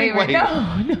 kidnapping? They were, Wait.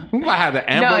 no. We might have the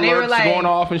Amber No, they were Alerts like, going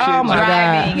off and shit. oh my Like,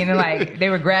 God. Driving and like they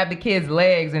would grab the kids'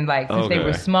 legs and like since they Okay.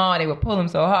 were small, they would pull them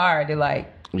so hard. They're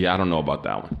like, yeah, I don't know about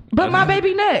that one. but my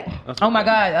baby neck. oh my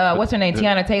God, what's her name?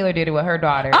 Tiana Taylor did it with her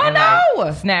daughter. Oh, and, no!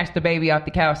 Like, snatched the baby off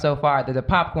the couch so far that the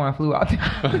popcorn flew out.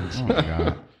 Oh my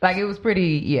God. Like it was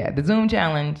pretty. Yeah, the Zoom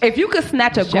challenge. If you could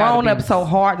snatch a Shout grown up abuse. so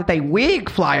hard that they wig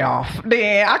fly off,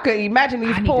 then I could imagine these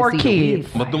I need to poor see the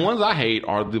kids. wig. But the ones I hate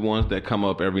are the ones that come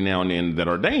up every now and then that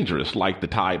are dangerous, like the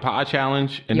Tide Pod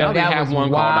Challenge, and Yo, now they that have was one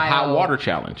called the Hot wild. Water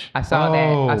Challenge. I saw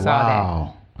that. I saw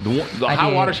wow. The I Hot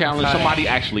did. Water Challenge, I saw somebody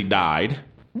actually died.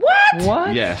 What? that.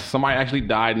 What? Yes, somebody actually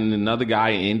died, and another guy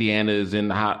in Indiana is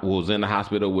was in the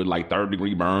hospital with like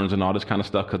 3rd-degree burns and all this kind of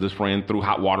stuff because his friend threw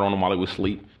hot water on him while he was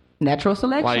asleep. Natural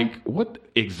selection. Like what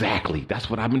exactly? That's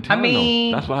what I've been telling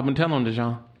mean- them. That's what I've been telling them,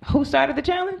 Dejan. Who started the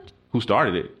challenge? Who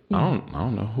started it? I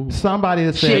don't know who. Somebody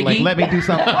that said, like, Shiggy. let me do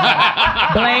something.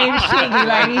 Blame Shiggy.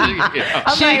 Like,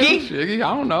 Shiggy? Shiggy?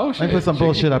 I don't know. Let me put some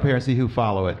bullshit up here and see who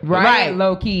follow it. right,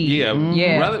 low key. Yeah,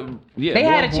 yeah. yeah. They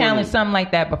more had a important- challenge, something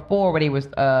like that before, where they was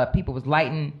people was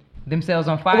lighting themselves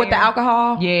on fire With the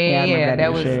alcohol? Yeah, I remember yeah,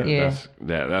 that was shit.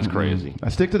 yeah. That's crazy. I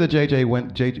stick to the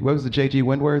what was the JG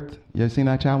Wentworth? You ever seen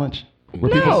that challenge? Where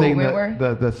No. people sing Wentworth?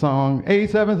 the song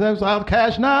 877 South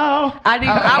Cash Now.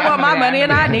 I want my money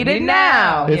and I need it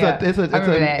now. It's Yeah.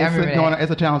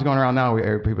 it's a challenge going around now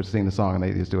where people sing the song and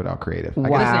they just do it all creative. I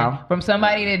guess- Wow. Listen, from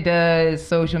somebody that does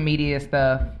social media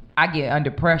stuff, I get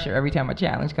under pressure every time a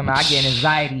challenge come out. I get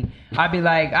anxiety. I be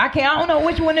like, I don't know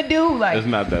which one to do. Like, It's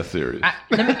not that serious.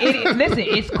 listen,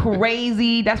 it's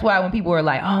crazy. That's why when people are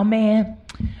like, oh man,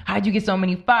 how'd you get so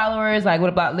many followers? Like, what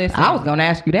about listen? I was gonna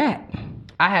ask you that.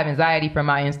 I have anxiety from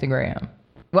my Instagram.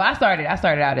 Well, I started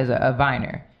out as a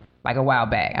Viner like a while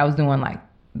back. I was doing like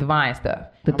the Vine stuff.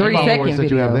 The How many 3 second followers videos.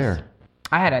 did you have there?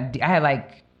 I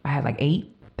had like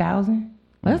 8,000.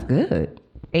 That's good.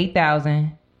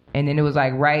 8,000, and then it was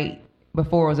like right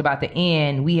before it was about to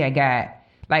end, we had got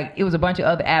like it was a bunch of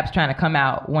other apps trying to come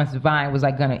out once Vine was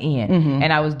like gonna end,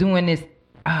 and I was doing this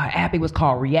app. It was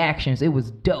called Reactions. It was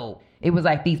dope. It was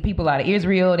like these people out of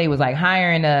Israel. They was like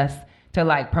hiring us to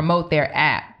like promote their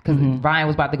app because Vine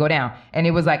was about to go down, and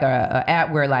it was like a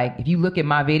app where like if you look at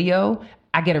my video,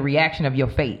 I get a reaction of your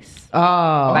face.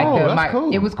 Oh. That's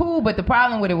cool. It was cool, but the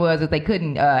problem with it was that they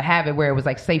couldn't have it where it was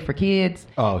like safe for kids.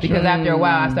 Oh, sure. Because after a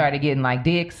while, I started getting like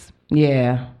dicks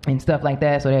Yeah. and stuff like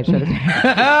that, so that shut it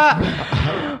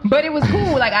down. But it was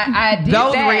cool. Like I did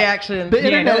Those that. reactions. The Yeah,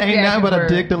 internet those ain't nothing but a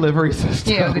reactions dick delivery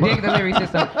system. Yeah, it was a dick delivery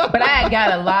system. But I had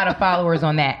got a lot of followers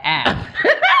on that app.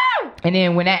 And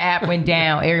then when that app went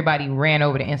down, everybody ran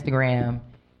over to Instagram,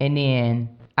 and then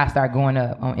I started going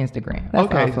up on Instagram.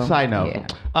 Okay, awesome. side note. Yeah.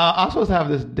 I'm supposed to have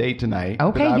this date tonight. but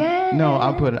Okay, yeah. No,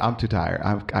 I'm too tired.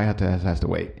 It has to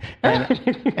wait.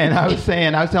 And I was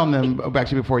telling them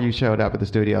actually before you showed up at the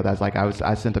studio, that's like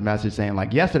I sent a message saying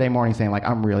like yesterday morning saying like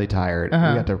I'm really tired. We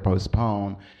have to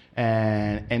postpone.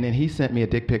 And then he sent me a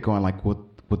dick pic going like, would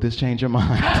this change your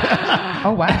mind?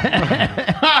 Oh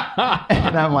wow!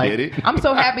 And I'm like, Get it? I'm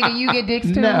so happy that you get dicks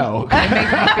too. No. It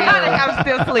makes me feel I'm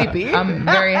still sleepy. I'm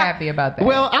very happy about that.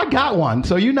 well, I got one,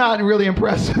 so you're not really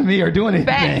impressed with me or doing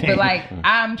anything. Facts, but like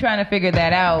I'm trying to figure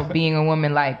that out. Being a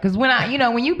woman, like, because when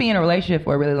when you be in a relationship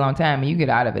for a really long time and you get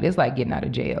out of it, it's like getting out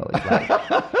of jail. It's like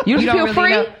You don't feel really free?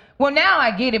 know. Well, now I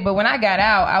get it, but when I got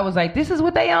out, I was like, this is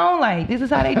what they own. Like, this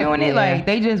is how they doing it. Like,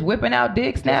 they just whipping out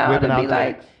dicks now whipping to be out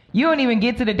like, dicks. you don't even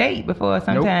get to the date before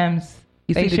sometimes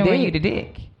You they see the showing dick. you the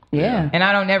dick. Yeah. And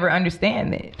I don't never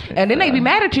understand that. And then they be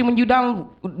mad at you when you don't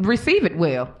receive it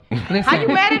well. How you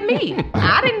mad at me?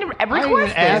 I didn't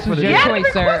request ask this. for the You dick. didn't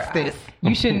choice, sir. request this.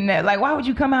 You shouldn't have, like, why would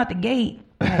you come out the gate?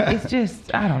 Like, it's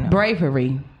just, I don't know.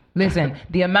 Bravery. Listen,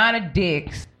 the amount of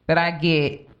dicks that I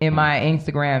get in my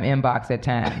Instagram inbox at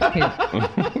times.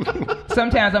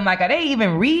 Sometimes I'm like, are they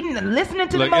even reading, listening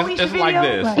to the Look, Moesha it's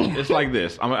video? like this. It's like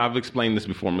this. I've explained this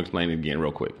before. I'm explaining it again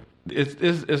real quick.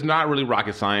 It's not really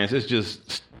rocket science. It's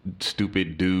just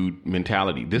stupid dude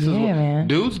mentality. This is what man.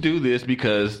 dudes do this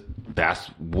because that's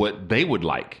what they would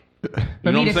like. You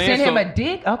For know me what to I'm saying? send him So- a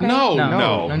dick? Okay. No.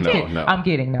 I'm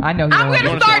kidding. No, I know he I'm don't going to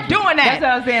want start doing that. That's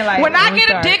what I'm saying. Like, when I when we get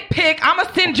start- a dick pic, I'm going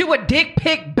to send you a dick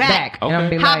pic back. And I'm gonna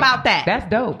be How like, about that? That's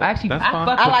dope. Actually, That's I fine.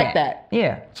 fuck I with like that.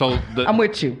 Yeah. So I'm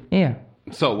with you. Yeah.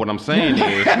 So what I'm saying is,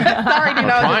 Sorry, I'm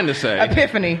trying to say,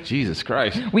 Epiphany. Jesus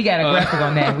Christ, We got aggressive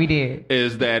on that. We did.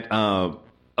 is that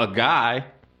a guy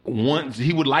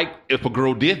he would like if a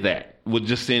girl did that. Would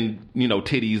just send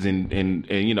titties and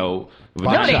No,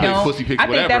 vagina they pics, don't. pussy pics, I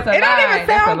think whatever. that's a It don't lie. even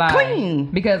That's a sound lie.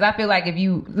 clean. Because I feel like if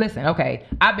you listen, okay,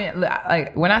 I've been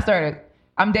like when I started,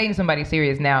 I'm dating somebody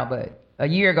serious now, but a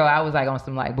year ago I was like on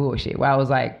some like bullshit where I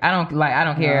was like, I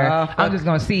don't care. Fuck. I'm just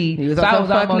gonna see. You was So on I some was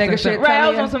fuck almost nigga on some- shit, right? I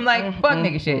was Taliah? on some like fuck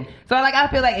nigga shit. So like I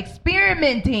feel like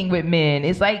experimenting with men.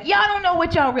 It's like y'all don't know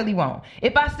what y'all really want.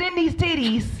 If I send these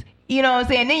titties. You know what I'm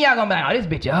saying? Then y'all gonna be like, oh, this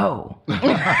bitch a hoe.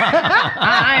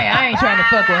 I ain't trying to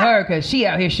fuck with her because she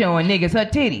out here showing niggas her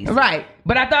titties. Right.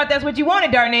 But I thought that's what you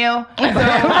wanted, Darnell. So,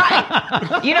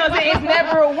 right. You know what I'm saying? It's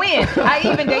never a win. I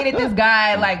even dated this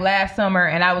guy like last summer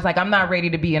and I was like, I'm not ready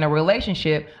to be in a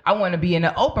relationship. I want to be in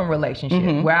an open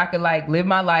relationship where I could like live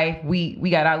my life. We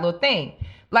got our little thing.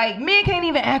 Like men can't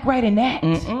even act right in that.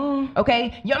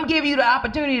 Okay? I'm giving you the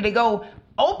opportunity to go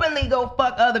openly go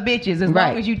fuck other bitches as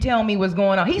long as you tell me what's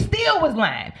going on. He still was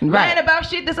lying. Lying about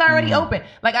shit that's already open.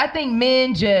 Like I think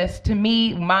men just, to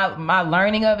me, my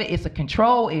learning of it, it's a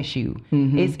control issue.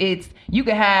 It's you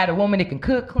can have a woman that can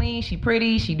cook clean, she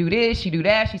pretty, she do this, she do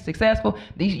that, she's successful.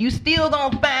 You still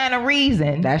gonna find a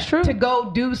reason That's true. to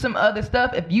go do some other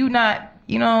stuff if you not, I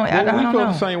we don't feel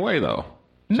know. the same way though.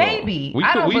 Maybe. We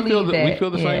I feel, don't we feel believe the, that. We feel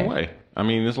the same Yeah. way. I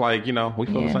mean, it's like we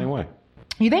feel the same way.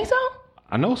 You think so?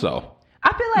 I know so.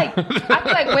 I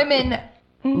feel like women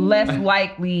less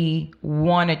likely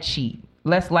want to cheat,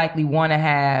 less likely want to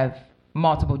have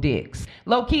multiple dicks.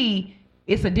 Low key,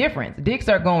 it's a difference. Dicks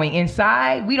are going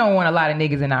inside. We don't want a lot of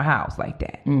niggas in our house like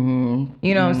that. You know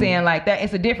what I'm saying? Like that.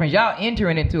 It's a difference. Y'all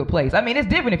entering into a place. I mean, it's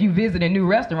different if you visit a new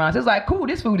restaurants. It's like, cool,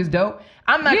 this food is dope.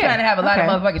 I'm not trying to have a lot of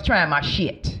motherfuckers trying my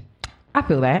shit. I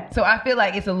feel that. So I feel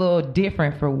like it's a little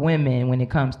different for women when it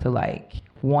comes to like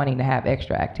wanting to have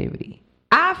extra activity.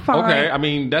 I find Okay, I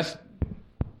mean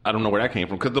I don't know where that came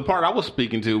from because the part I was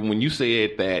speaking to when you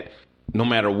said that no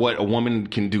matter what a woman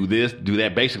can do this, do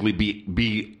that, basically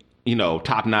be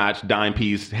top notch, dime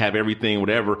piece, have everything,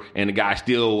 whatever, and the guy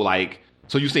still like.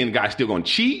 So you saying the guy's still gonna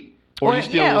cheat, or you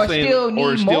still saying still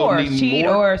need more, cheat,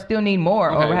 or still need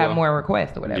more, Okay, or have well, more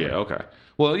requests or whatever. Yeah. Okay.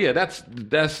 Well, yeah. That's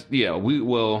yeah.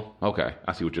 Okay.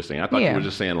 I see what you're saying. I thought you were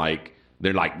just saying like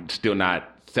they're like still not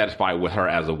satisfied with her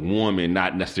as a woman,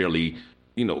 not necessarily.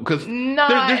 Because no,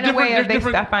 in a way,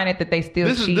 I find it that they still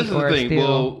cheat. This is or the thing.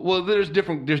 Still... Well, there's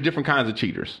different kinds of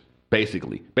cheaters.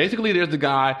 Basically, there's the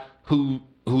guy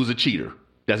who's a cheater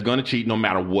that's gonna cheat no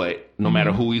matter what, no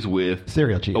matter who he's with,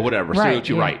 serial cheater or whatever. Right, Serial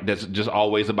cheater, right? That's just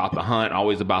always about the hunt,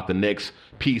 always about the next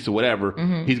piece or whatever.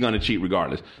 He's gonna cheat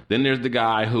regardless. Then there's the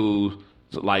guy who's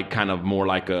like kind of more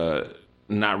like a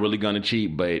not really gonna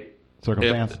cheat, but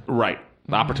Circumstance.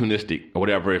 opportunistic or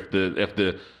whatever. If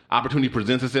the opportunity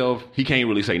presents itself, he can't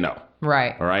really say no.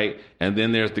 Right. All right. And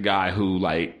then there's the guy who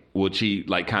like will cheat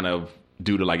like kind of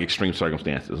due to like extreme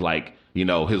circumstances. Like,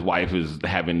 his wife is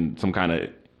having some kind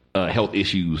of health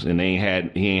issues and he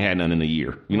ain't had none in a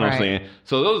year. You know what I'm saying?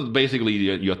 So those are basically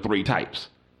your three types,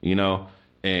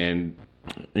 and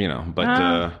but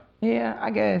yeah, I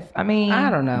guess. I mean, I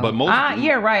don't know. but most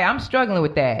yeah, right. I'm struggling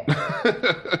with that.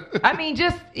 I mean,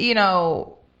 just,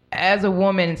 as a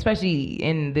woman, especially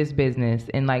in this business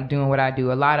and like doing what I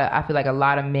do, I feel like a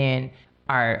lot of men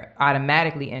are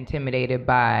automatically intimidated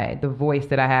by the voice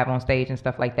that I have on stage and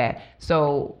stuff like that.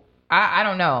 So I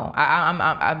don't know.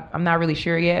 I'm not really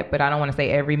sure yet, but I don't want to say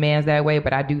every man's that way.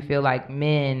 But I do feel like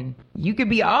men, you could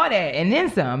be all that and then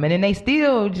some, and then they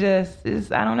still just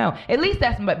I don't know. At least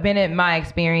that's been in my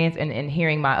experience and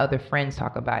hearing my other friends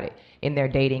talk about it in their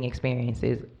dating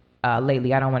experiences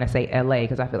lately. I don't want to say LA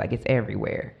because I feel like it's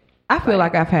everywhere. I feel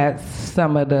like I've had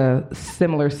some of the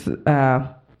similar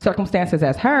circumstances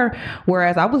as her,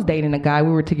 whereas I was dating a guy.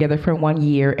 We were together for 1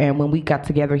 year, and when we got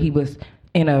together, he was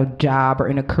in a job or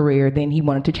in a career, then he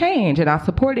wanted to change, and I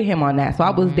supported him on that. So I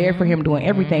was there for him doing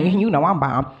everything, and you know I'm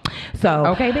bomb. So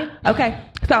okay, babe. Okay,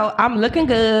 so I'm looking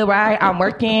good, right? I'm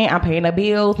working, I'm paying the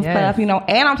bills and stuff, you know,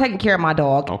 and I'm taking care of my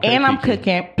dog, and I'm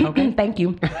cooking. Okay, thank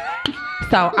you.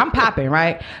 So I'm popping,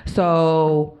 right?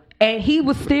 So, and he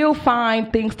would still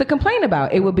find things to complain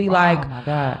about. It would be like, oh my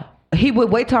God. He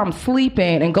would wait till I'm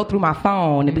sleeping and go through my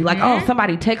phone and be like, oh,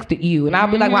 somebody texted you. And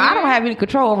I'll be like, well, I don't have any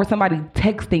control over somebody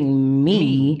texting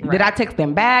me. Right. Did I text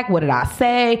them back? What did I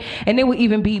say? And it would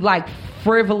even be like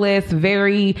frivolous,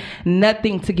 very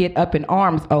nothing to get up in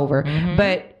arms over.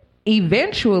 But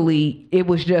eventually it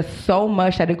was just so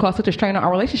much that it caused such a strain on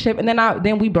our relationship. And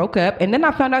then we broke up, and then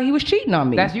I found out he was cheating on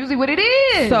me. That's usually what it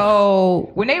is.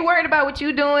 So when they worried about what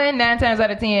you doing, 9 times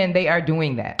out of 10, they are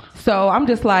doing that. So I'm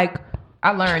just like,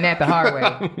 I learned that the hard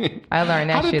way. I learned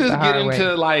that shit the hard way. How did this get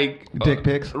into like dick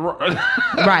pics?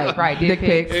 right, dick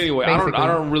pics. Anyway, I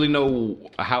don't really know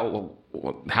how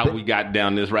we got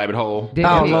down this rabbit hole.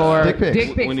 Lord, dick pics.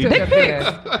 Dick pics took us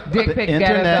there. Dick pics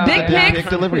got us all dick there. pics,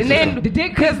 delivery and then The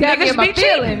dick pics got me in my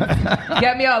feelings.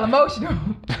 Got me all emotional.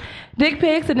 Dick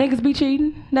pics and niggas be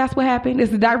cheating. That's what happened.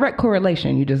 It's a direct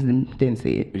correlation. You just didn't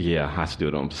see it. Yeah, I still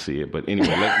don't see it. But anyway,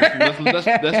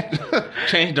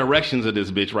 let's change directions of this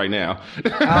bitch right now.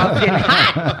 Oh, it's getting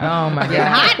hot. Oh my God.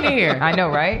 Getting hot in here. I know,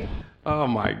 right? Oh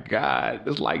my God.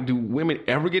 It's like, do women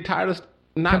ever get tired of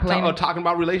talking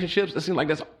about relationships? It seems like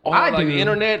that's all the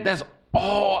internet. That's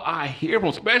all I hear from,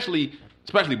 especially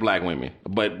black women.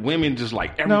 But women just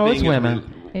like everything. No, it's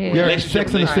women. You're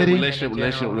Sex in the City. Relationship.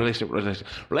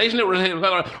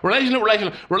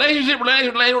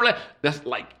 That's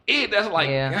like it. That's like,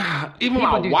 God, even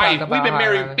People my wife, we've been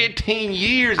married her. 15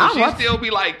 years, and she still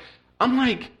be like, I'm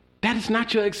like, that is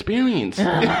not your experience.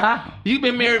 You've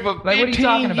been married for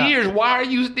 15 years. Why are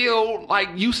you still like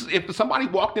you? If somebody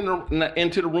walked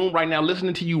into the room right now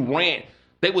listening to you rant,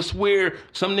 they would swear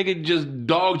some nigga just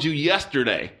dogged you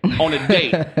yesterday on a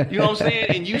date. You know what I'm saying?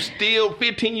 And you still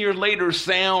 15 years later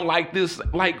sound like this.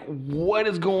 Like, what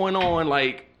is going on?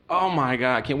 Like, oh my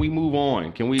God, can we move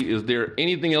on? Is there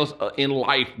anything else in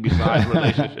life besides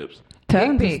relationships?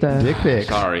 Dick pics. Dick pics.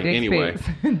 Sorry. Dick Anyway.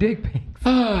 pics. Dick pics.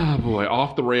 Oh boy,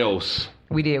 off the rails.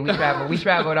 We did. We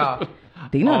traveled off.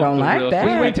 Dino don't like that.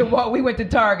 We went to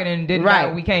Target and didn't know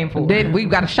what we came for. We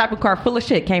got a shopping cart full of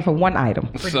shit. Came for one item.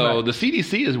 So the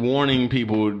CDC is warning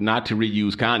people not to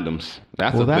reuse condoms.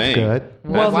 That's the thing. Good.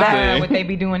 Why would they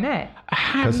be doing that?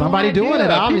 Because somebody doing it,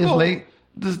 obviously.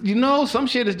 Some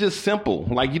shit is just simple.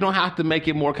 Like, you don't have to make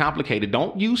it more complicated.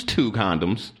 Don't use 2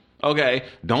 condoms. Okay?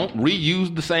 Don't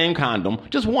reuse the same condom.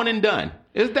 Just one and done.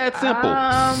 It's that simple.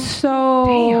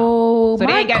 So they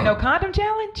ain't got no condom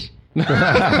challenge?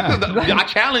 I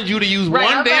challenge you to use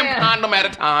one damn condom at a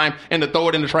time and to throw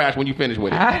it in the trash when you finish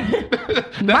with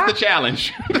it. That's the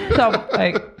challenge. So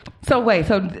I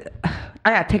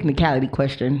got a technicality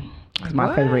question. It's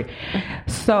my favorite.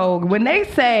 So when they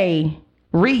say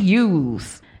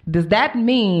reuse, does that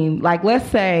mean, like, let's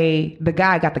say the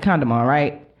guy got the condom on,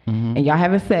 right? And y'all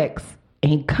having sex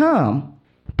and he come,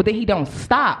 but then he don't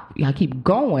stop. Y'all keep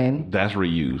going. That's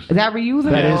reuse. Is that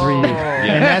reusing? That is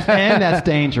reuse. And that's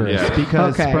dangerous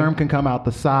because Okay. sperm can come out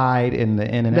the side and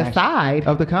the side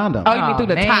of the condom. Oh, you mean through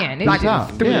the man, top? Like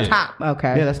top. through Yeah. the top.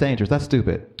 Okay. Yeah, that's dangerous. That's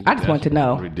stupid. I just want to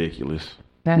know. Ridiculous.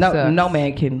 No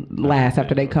man can last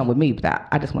after they come with me, but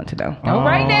I just want to know. All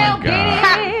right now, my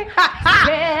get it.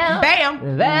 Bam.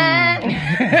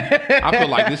 I feel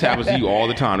like this happens to you all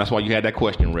the time. That's why you had that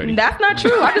question ready. That's not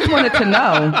true. I just wanted to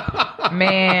know.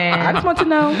 Man. I just want to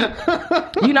know.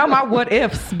 You know my what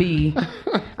ifs be.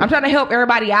 I'm trying to help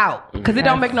everybody out because it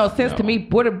don't make no sense to me.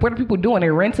 What are people doing?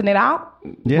 They're rinsing it out?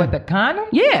 Yeah. With the condom?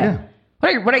 Yeah.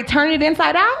 Were they turning it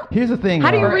inside out? Here's the thing. How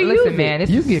do you Laura. reuse Listen, it? man,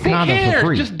 You can get condoms for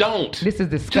free. Just don't. This is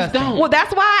disgusting. Just don't. Well,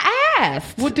 that's why I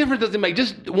asked. What difference does it make?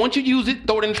 Just once you use it,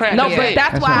 throw it in the trash. No, That's but it.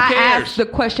 that's why Who I cares? asked the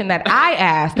question that I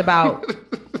asked about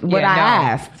what I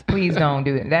asked. Please don't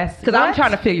do it. That's Because I'm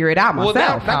trying to figure it out Well,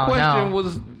 myself. that Oh, question no.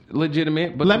 was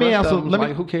legitimate, but Let the me rest also- of them, let me-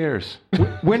 like, who cares?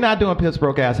 We're not doing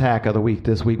Pittsburgh ass hack of the week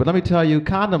this week, but let me tell you,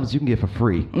 condoms you can get for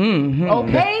free.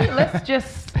 Okay, let's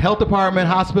just... Health department,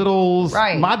 hospitals.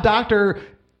 Right. My doctor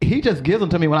he just gives them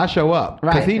to me when I show up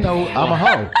because he know I'm a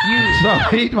hoe.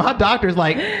 My doctor's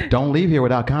like, don't leave here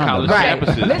without condoms. College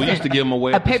campuses. We used to give them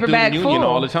away at the paper student bag union full.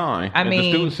 all the time. I At mean- the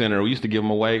student center, we used to give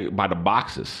them away by the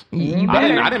boxes. You I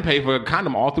better. didn't pay for a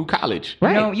condom all through college.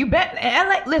 Right. No, you bet. And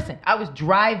listen, I was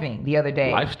driving the other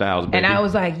day. Lifestyles, baby. And I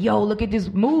was like, yo, look at this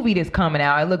movie that's coming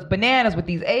out. It looks bananas with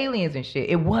these aliens and shit.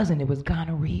 It wasn't. It was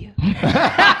gonorrhea.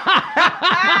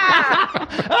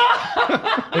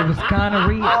 It was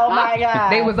gonorrhea. Oh my God.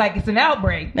 They was like, it's an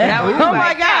outbreak. And I was Oh my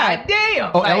like, God.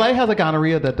 damn. Oh, Like, LA has a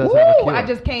gonorrhea that does have a woo, cure. I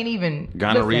just can't even.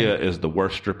 Gonorrhea listen. is the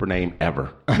worst stripper name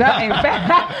ever. No, in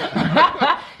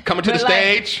fact, Coming to the but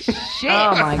like, stage. shit.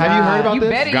 Oh my Have you heard about You this?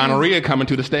 better use- Gonorrhea coming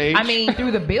to the stage. I mean,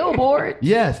 through the billboard.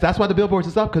 Yes, that's why the billboards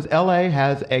is up because LA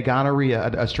has a gonorrhea,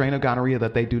 a strain of gonorrhea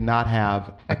that they do not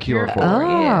have a cure for.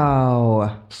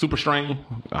 Oh. super strain,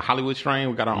 a Hollywood strain.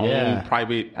 We got our Yeah. own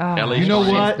private Oh, LA You know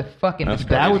strain. what? The fucking That's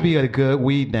That would be a good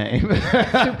weed name.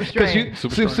 Super strain.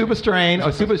 Super strain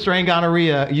or super strain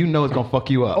gonorrhea, you know it's gonna fuck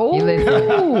you up. Oh. You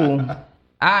listen.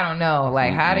 I don't know.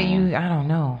 Like, how do you? I don't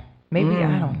know. Maybe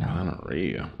I don't know.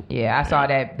 Gonorrhea. Yeah, I saw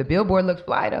that. The billboard looked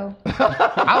fly though.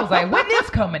 I was like, when this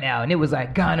coming out? And it was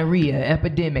like gonorrhea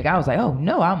epidemic. I was like, oh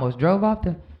no, I almost drove off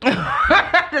the.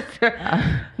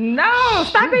 No,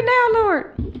 stop it now,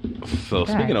 Lord. So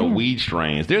speaking of weed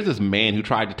strains, there's this man who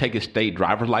tried to take his state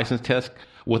driver's license test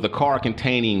with a car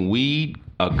containing weed,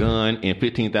 a gun, and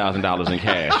 $15,000 in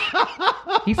cash.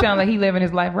 He sounded like he living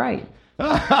his life right.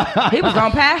 He was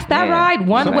on past that Yeah. ride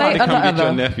one Somebody way or the come get your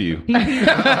other. nephew. He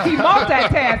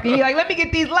multitasking. He like, let me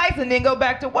get these lights and then go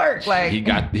back to work. Like, He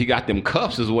got them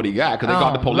cuffs is what he got because they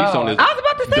called the Oh, police on Lord. his I was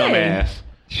about to say. dumbass.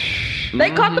 They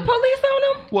called the police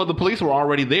on him? Well, the police were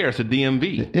already there. It's a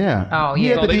DMV. Yeah. Oh, He yeah.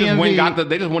 had So the they just DMV.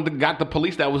 went and got the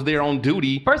police that was there on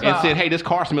duty First of and all- said, hey, this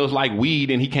car smells like weed.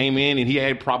 And he came in and he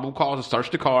had probable cause to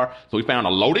search the car. So he found a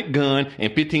loaded gun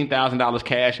and $15,000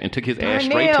 cash and took his ass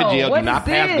straight to Darnell, jail. what Do not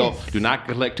is pass go. this? Do not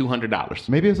collect $200.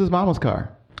 Maybe it was his mama's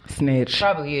car. Snitch.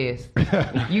 probably is.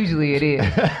 Usually it is.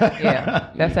 Yeah,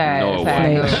 that's how. No, that's how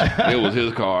it it goes. wasn't. It was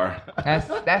his car.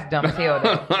 That's dumb as hell.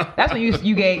 Though. That's when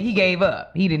he gave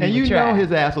up. He didn't And even you try. know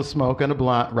his ass was smoking a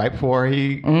blunt right before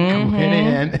he went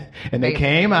in. And they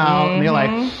came out and they're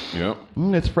like, Yep.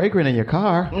 it's fragrant in your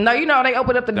car. No, you know, they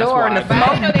opened up the That's door and why the I- I smoke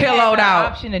didn't know they had pillowed the out.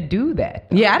 option to do that.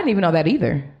 Yeah, I didn't even know that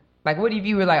either. Like, what if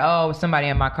you were like, oh, somebody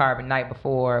in my car the night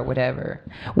before or whatever?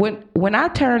 When I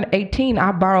turned 18,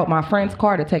 I borrowed my friend's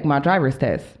car to take my driver's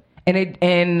test. And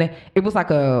it was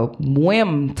like a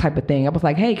whim type of thing. I was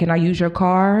like, hey, can I use your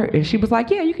car? And she was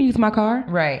like, yeah, you can use my car.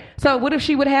 Right. So what if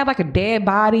she would have like a dead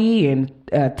body and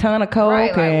a ton of coke Right,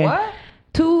 like and what?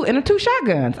 two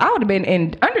shotguns? I would have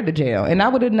been under the jail and I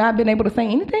would have not been able to say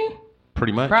anything.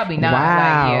 Pretty much. Probably not.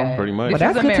 Wow. Like, yeah. Pretty much. This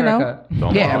Well, that's is good to know. America.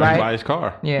 Don't Yeah, borrow right. anybody's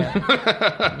car.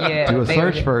 Yeah. Yeah. Do a They-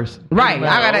 search first. Right.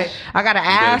 Well, I gotta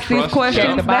ask these trust- questions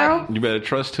check the now. body. You better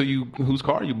trust whose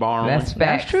car you borrowing. That's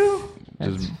That's facts. true.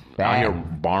 Just That's out here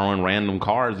fact. borrowing random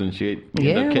cars and shit. You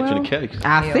Yeah, end up catching well, a case.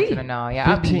 I Hell see. to the no. Yeah,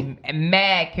 I'll be 15.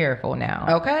 mad careful now.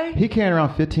 Okay. He carrying around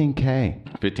 $15K.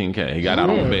 15K. He got out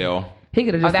on bail. He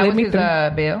could have Oh, just that let was me his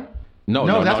through. bill?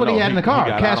 No, that's what he had in the car,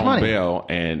 He got cash out on money. bail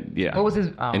and yeah. What was his-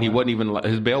 oh. And he wasn't even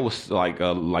his bail was like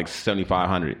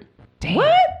 $7,500. Damn.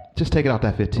 What? Just take it off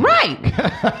that 15. Right.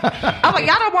 I'm like,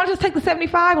 y'all don't want to just take the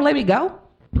 75 and let me go?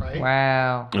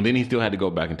 Wow. And then he still had to go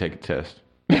back and take a test.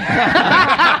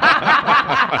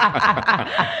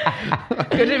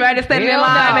 Could you imagine standing in Hell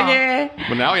line no. again?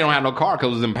 But now he don't have no car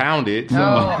because it was impounded. So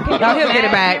Oh, No, he'll get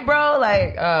it back. bro.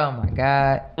 Like, oh my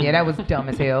god. Yeah, that was dumb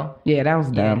as hell. Yeah, that was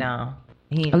Yeah, dumb. no.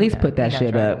 He At least no, put that he not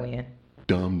shit trying to up. win.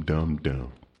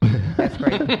 dumb. That's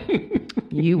crazy.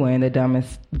 You win the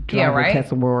dumbest Yeah, driver right?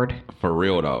 test award. For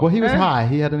real though. Well, he was high.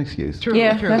 He had an excuse. True,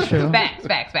 Yeah, true. that's true.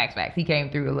 Facts. He came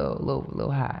through a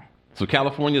little high. So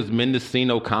California's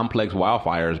Mendocino complex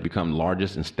wildfires become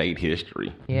largest in state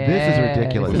history. Yeah. This is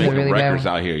ridiculous. This is Making really records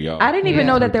bad. out here, y'all. I didn't even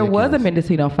Yeah. know that there was a Ridiculous.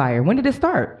 Mendocino fire. When did it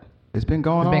start? It's been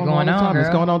going It's been on going all the on, time. It's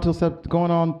girl. going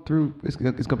on it's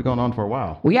going to be going on for a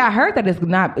while. Well, yeah, I heard that it's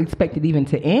not expected even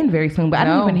to end very soon, but I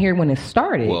didn't No. even hear when it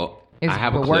started. Well, It's I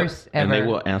have the a clip, worst and they ever.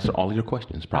 will answer all of your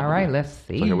questions. Probably. All right, let's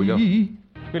see. So here we go.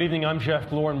 Good evening, I'm Jeff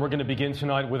Glore, and we're going to begin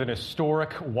tonight with an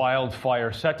historic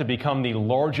wildfire set to become the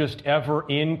largest ever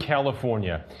in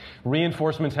California.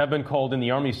 Reinforcements have been called in.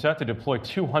 The Army set to deploy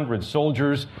 200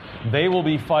 soldiers. They will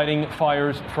be fighting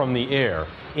fires from the air.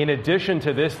 In addition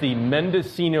to this, the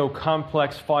Mendocino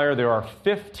Complex fire, there are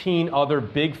 15 other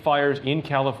big fires in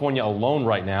California alone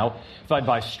right now, fed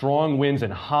by strong winds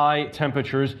and high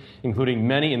temperatures, including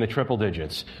many in the triple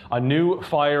digits. A new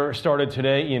fire started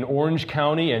today in Orange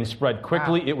County and spread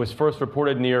quickly. Wow. It was first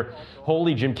reported near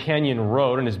Holy Jim Canyon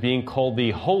Road and is being called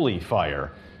the Holy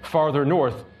Fire. Farther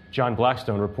north, John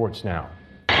Blackstone reports now.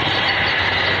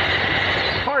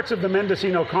 Parts of the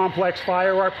Mendocino Complex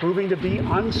fire are proving to be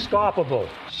unstoppable.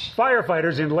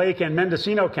 Firefighters in Lake and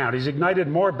Mendocino counties ignited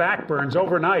more backburns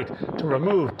overnight to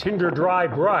remove tinder-dry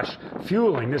brush,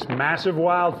 fueling this massive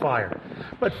wildfire.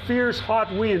 But fierce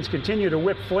hot winds continue to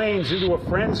whip flames into a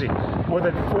frenzy. More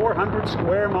than 400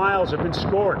 square miles have been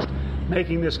scorched,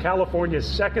 making this California's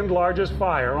second largest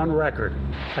fire on record.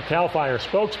 A CAL FIRE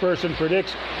spokesperson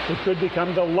predicts it could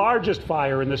become the largest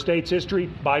fire in the state's history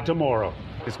by tomorrow.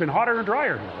 It's been hotter and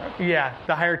drier now, right? Yeah,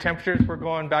 the higher temperatures were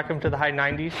going back up to the high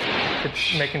 90s.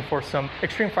 It's making for some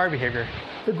extreme fire behavior.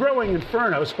 The growing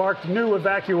inferno sparked new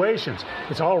evacuations.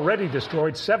 It's already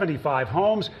destroyed 75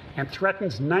 homes and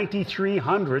threatens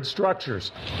 9,300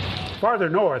 structures. Farther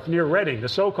north, near Redding, the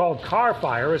so-called car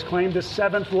fire has claimed a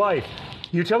seventh life.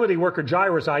 Utility worker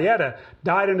Jairus Ayeta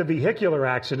died in a vehicular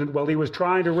accident while he was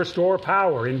trying to restore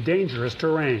power in dangerous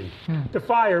terrain. The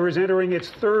fire is entering its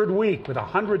third week with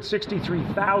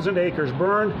 163,000 acres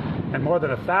burned and more than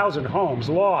 1,000 homes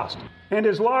lost. And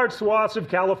as large swaths of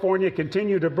California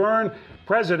continue to burn,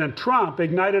 President Trump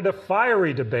ignited a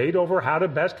fiery debate over how to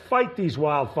best fight these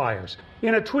wildfires.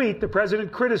 In a tweet, the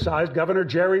president criticized Governor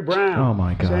Jerry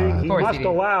Brown, saying he must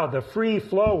allow the free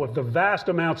flow of the vast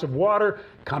amounts of water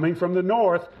coming from the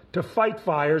north to fight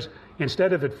fires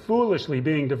instead of it foolishly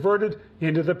being diverted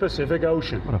into the Pacific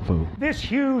Ocean. What a fool. This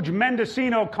huge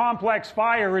Mendocino Complex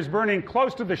fire is burning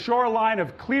close to the shoreline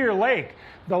of Clear Lake,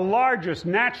 the largest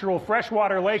natural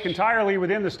freshwater lake entirely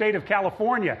within the state of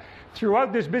California.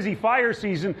 Throughout this busy fire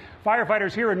season,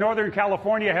 firefighters here in Northern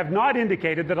California have not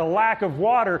indicated that a lack of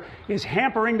water is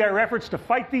hampering their efforts to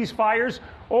fight these fires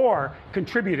or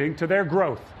contributing to their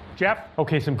growth. Jeff?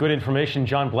 Okay, some good information.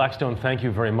 John Blackstone, thank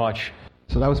you very much.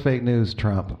 So that was fake news,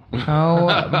 Trump. Oh,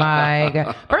 my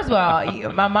God. First of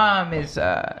all, my mom is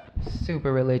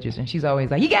super religious, and she's always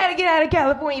like, you got to get out of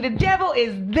California. The devil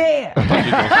is there. She's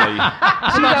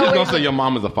going to say your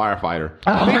mom is a firefighter.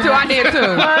 Oh, me too. I did, too.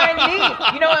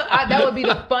 Funny. You know what? That would be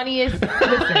the funniest.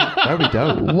 Listen. That would be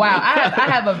dope. Wow. I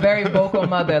have a very vocal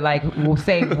mother, like, will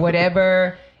say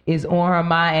whatever is on her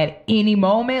mind at any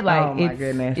moment. Like, oh, my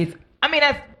goodness. I mean,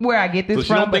 that's where I get this from.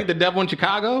 So she don't think the devil in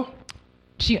Chicago?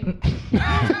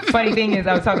 Funny thing is,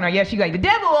 I was talking to her. Yeah, she's like, the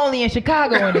devil only in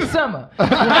Chicago in the summer. when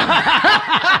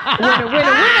the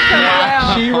winter comes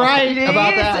around, she right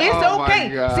about that. It's Oh,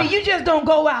 okay. See, you just don't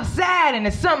go outside in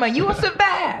the summer. You will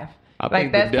survive. I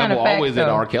think the devil always at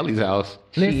R. Kelly's house.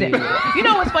 Listen, you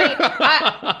know what's funny?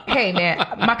 Hey, man,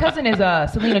 my cousin is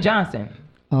Selena Johnson.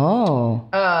 Oh.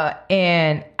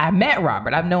 And I met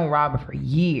Robert. I've known Robert for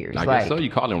years. I guess so.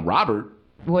 You call him Robert.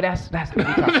 Well, that's what we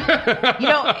talk. You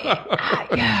know,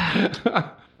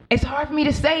 it's hard for me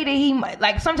to say that he,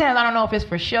 like, sometimes I don't know if it's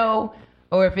for show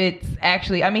or if it's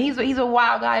actually, I mean, he's a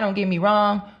wild guy, don't get me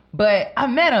wrong, but I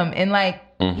met him and, like,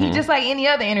 he's just like any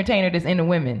other entertainer that's into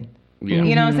women. Yeah.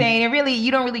 You know what I'm saying? And really, you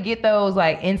don't really get those,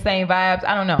 like, insane vibes.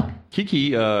 I don't know.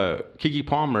 Kiki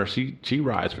Palmer, she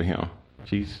rides for him.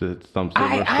 She said some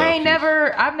similar stuff. I've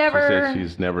never. She said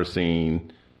she's never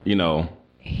seen, you know,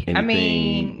 anything. I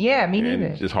mean, yeah, me neither.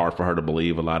 It's just hard for her to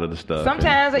believe a lot of the stuff.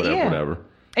 Sometimes, whatever.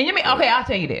 And you mean, okay, I'll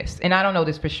tell you this, and I don't know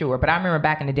this for sure, but I remember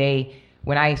back in the day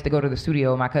when I used to go to the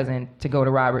studio with my cousin to go to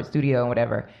Robert's studio and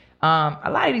whatever. A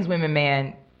lot of these women,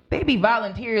 man, they be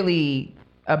voluntarily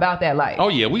about that life. Oh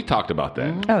yeah, we talked about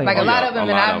that. Mm-hmm. Like a lot of them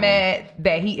that I met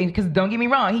that because don't get me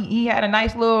wrong, he had a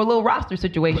nice little roster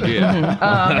situation.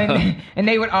 Yeah. And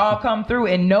they would all come through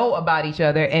and know about each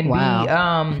other and be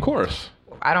of course.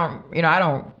 I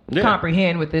don't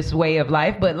comprehend with this way of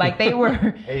life, but like they were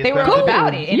cool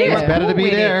about it. And it's better to be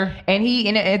there. And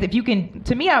if you can,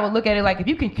 to me, I would look at it like if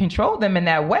you can control them in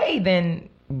that way, then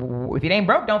if it ain't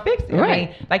broke, don't fix it. Right.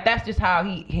 I mean, like that's just how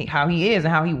he is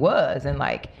and how he was. And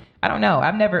like, I don't know.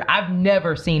 I've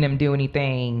never seen him do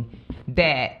anything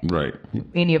that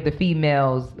any of the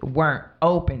females weren't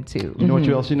open to. You know what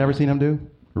else you never seen him do?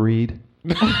 Read.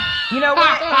 You know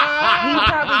what? He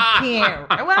probably can't.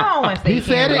 Well, I don't want to say he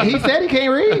said he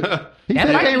can't read. He said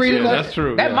he can't read enough. That's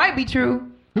true. That might be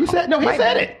true. Who said? No, he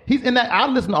said it. He's in that. I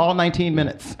listened to all 19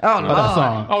 minutes of that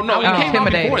song. Oh no, it came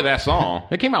out before that song.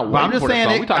 It came out way I'm just before that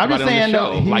song. We talked about it on the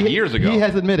show like years ago. He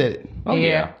has admitted it. Oh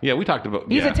yeah, we talked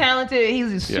about. He's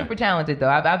super talented though.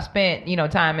 I've spent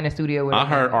time in the studio with him. I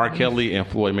heard R. Kelly and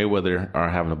Floyd Mayweather are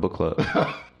having a book club.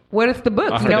 What is the book?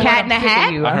 The Cat in the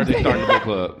Hat? I heard they started a book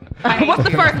club. What's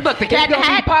the first book? The Cat in the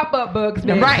Hat? Pop-up books.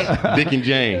 Man. Right. Dick and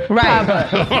Jane. Right.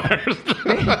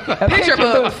 Picture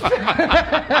books.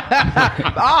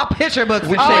 All picture books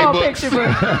and shit. All picture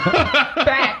books.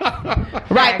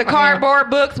 Facts. Right, the cardboard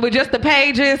books with just the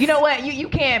pages. You know what? You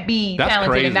can't be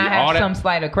talented and not have some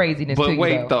slight of craziness to you. But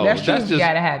wait, though. That's true. You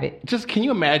gotta have it. Just can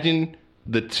you imagine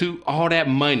all that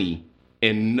money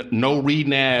and no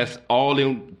reading ass, all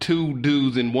in two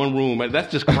dudes in one room?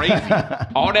 That's just crazy.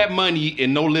 All that money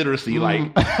and no literacy,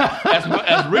 like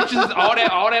as rich as all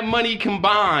that money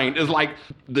combined is like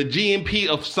the GNP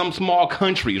of some small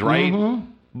countries, right? Mm-hmm.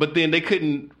 But then they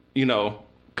couldn't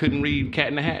read Cat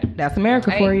in the Hat. That's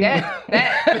America for you.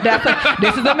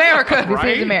 This is America.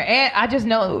 This is America. And I just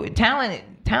know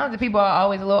talented people are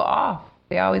always a little off.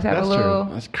 They always have a little.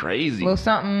 That's crazy. Little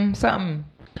something.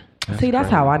 See, that's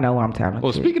how I know I'm talented.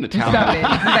 Well, speaking of talent,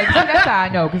 that's how I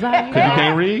know because you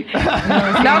can't read. Shit,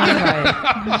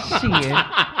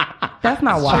 that's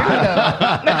not why.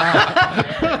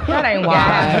 That ain't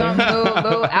why. Something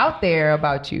little out there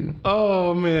about you.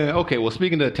 Oh man. Okay. Well,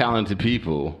 speaking of talented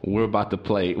people, we're going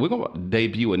to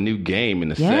debut a new game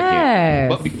in a second.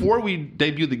 But before we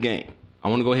debut the game, I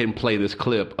want to go ahead and play this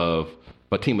clip of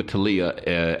Fatimah Taliah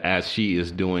as she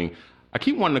is doing. I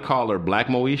keep wanting to call her Black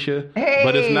Moesha,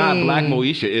 but it's not Black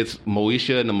Moesha. It's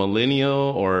Moesha and the Millennial,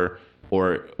 or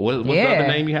what's the other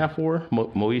name you have for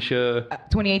Moesha?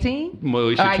 2018.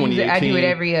 Moesha 2018. I do it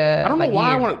every. I don't know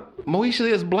why year. Moesha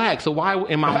is black, so why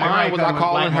in my mind was I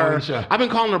calling her? Moesha. I've been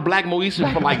calling her Black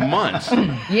Moesha for like months.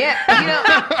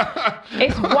 Yeah,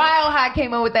 it's wild how I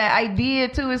came up with that idea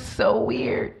too. It's so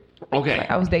weird. Okay.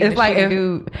 I was dating. It's like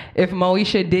if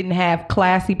Moesha didn't have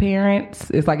classy parents,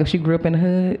 it's like if she grew up in the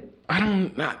hood. I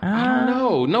don't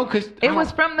know. No, because it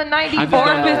was from the 90s.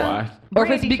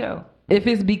 If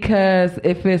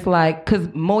it's like, because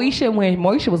Moesha, when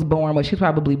Moesha was born, she was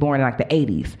probably born in like the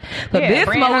 80s. So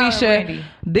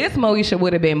this Moesha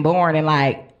would have been born in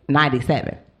like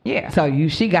 97. Yeah. So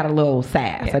she got a little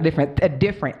sass, a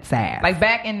different sass. Like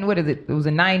back in, what is it? It was the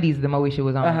 90s the Moesha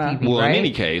was on TV, well, right? In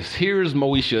any case, here's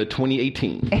Moesha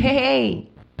 2018. Hey.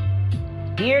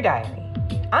 Dear Diary,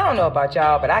 I don't know about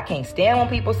y'all, but I can't stand when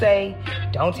people say,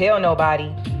 don't tell nobody.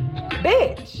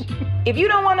 Bitch, if you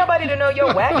don't want nobody to know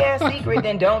your whack-ass secret,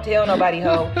 then don't tell nobody,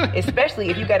 ho. Especially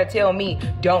if you gotta tell me,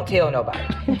 don't tell nobody.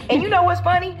 And you know what's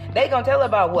funny? They gonna tell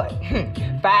about what?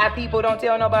 5 people don't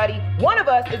tell nobody. One of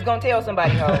us is gonna tell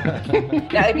somebody, ho.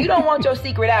 Now, if you don't want your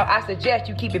secret out, I suggest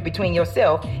you keep it between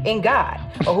yourself and God,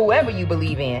 or whoever you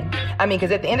believe in. I mean,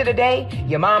 because at the end of the day,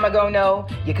 your mama gonna know,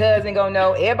 your cousin gonna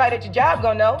know, everybody at your job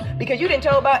gonna know, because you done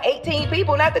told about 18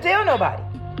 people not to tell nobody.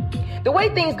 The way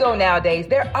things go nowadays,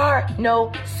 there are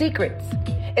no secrets.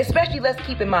 Especially, let's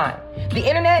keep in mind, the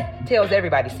internet tells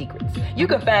everybody secrets. You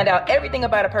can find out everything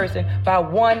about a person by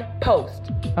one post.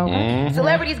 Mm-hmm.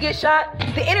 Celebrities get shot,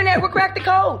 the internet will crack the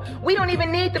code. We don't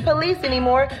even need the police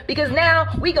anymore because now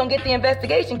we gonna get the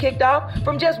investigation kicked off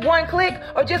from just one click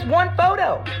or just one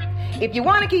photo. If you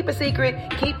want to keep a secret,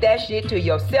 keep that shit to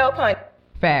yourself, honey.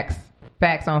 Facts.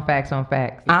 Facts on facts on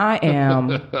facts. I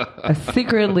am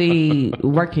secretly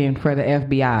working for the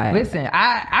FBI. Listen,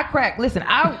 I crack. Listen,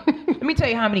 let me tell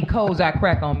you how many codes I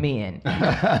crack on men.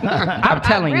 I'm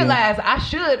telling you. I realize I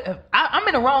should. I'm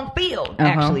in the wrong field.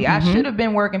 Actually, I should have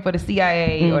been working for the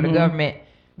CIA or the government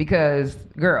because,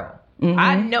 girl,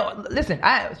 I know. Listen,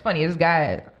 it's funny. This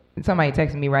guy, somebody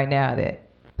texting me right now that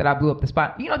I blew up the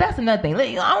spot. You know, that's another thing.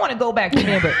 I want to go back to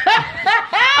them, but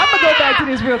I'm gonna go back to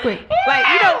this real quick. Like,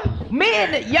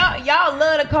 men, y'all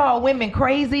love to call women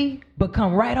crazy, but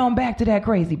come right on back to that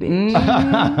crazy bitch.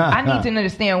 I need to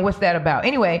understand what's that about.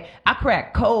 Anyway, I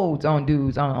crack codes on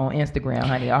dudes on Instagram,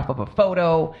 honey, off of a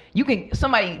photo. You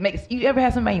ever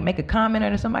have somebody make a comment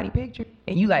under somebody's picture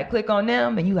and you like click on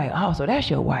them and you like, oh, so that's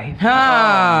your wife.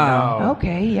 Oh, no.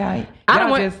 Okay, yeah.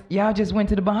 Y'all just went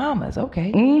to the Bahamas.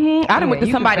 Okay. I done went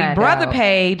to somebody's brother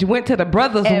page, went to the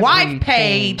brother's wife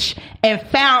page, and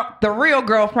found the real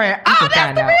girlfriend. Oh,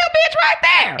 that's the real bitch right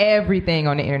there. Everything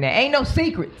on the internet. Ain't no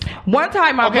secrets. One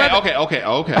time my brother... Okay.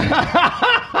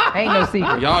 Ain't no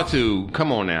secrets. Y'all two,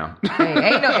 come on now. Hey,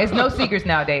 it's no secrets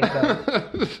nowadays, though.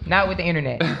 Not with the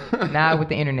internet.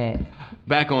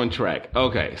 Back on track.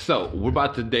 Okay, so we're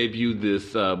about to debut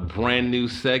this brand new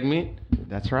segment.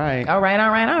 That's right. All right. All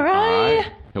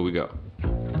right. Here we go.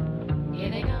 Here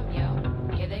they come,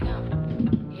 yo. Here they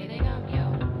come.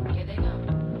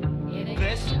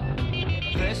 this.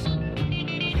 This.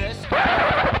 This. You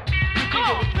can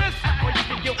get with this, or you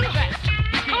can get with that.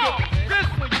 You can get with this,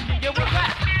 or you can get with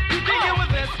that. You can get with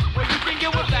this, or you can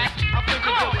get with that. I think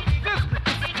you get with this, but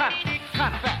this is kind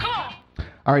of fat. Come on.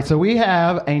 All right, so we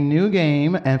have a new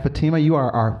game, and Fatima, you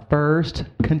are our first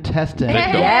contestant.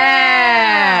 Victim.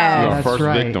 Yes. Your That's first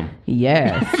right. victim.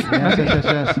 Yes.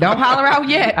 Yes. Don't holler out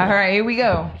yet. All right, here we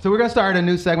go. So we're going to start a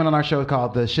new segment on our show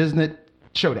called the Shiznit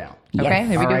Showdown. Okay,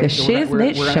 here we All go. right, The so we're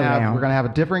Shiznit gonna Showdown. we're going to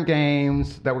have different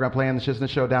games that we're going to play in the Shiznit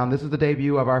Showdown. This is the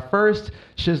debut of our first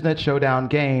Shiznit Showdown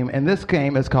game, and this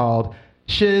game is called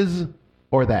Shiz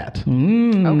or That.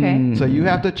 Okay. So you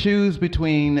have to choose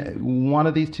between one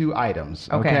of these two items.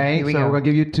 Okay, here we so go. we're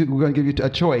going to give you a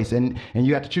choice, and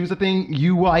you have to choose the thing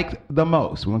you like the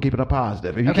most. We're going to keep it a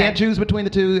positive. If you Okay. can't choose between the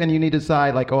two, and you need to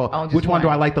decide like, just which one do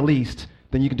one. I like the least,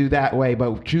 then you can do that way.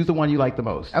 But choose the one you like the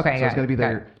most. Okay, So got it's going to be it, got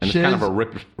the it. And it's kind of a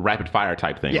rapid fire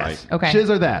type thing, yes. right? Okay. Shiz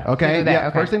or that. Okay. Shiz or that, Yeah.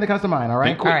 okay. First thing that comes to mind. All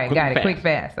right. Quick, All right, quick got and it. Quick,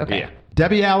 fast. Okay. Yeah.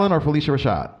 Debbie Allen or Felicia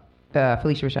Rashad?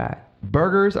 Felicia Rashad.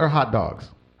 Burgers or hot dogs?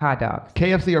 Hot dogs.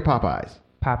 KFC or Popeyes?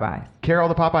 Popeyes. Carol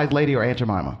the Popeyes lady or Aunt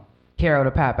Jemima? Carol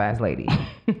the Popeyes lady.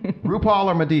 RuPaul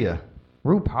or Medea?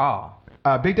 RuPaul.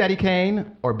 Big Daddy Kane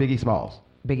or Biggie Smalls?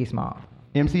 Biggie Small.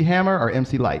 MC Hammer or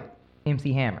MC Light?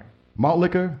 MC Hammer. Malt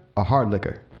liquor or hard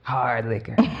liquor? Hard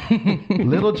liquor.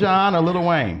 Little John or Little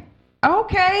Wayne?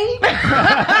 Okay.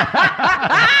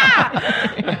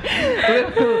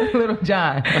 Little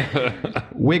John.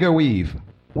 Wig or weave?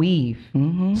 Weave.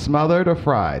 Smothered or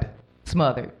fried?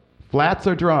 Smothered. Flats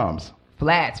or drums?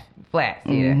 Flats.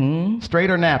 Yeah. Straight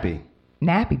or nappy?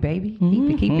 Nappy, baby.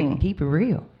 Keep it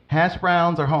real. Hash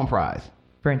browns or home fries?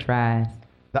 French fries.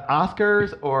 The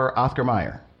Oscars or Oscar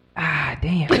Mayer? Ah,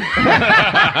 damn.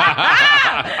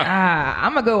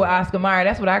 I'm going to go with Oscar Mayer.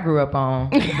 That's what I grew up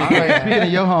on. All right, speaking of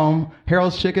your home,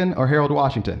 Harold's Chicken or Harold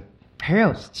Washington?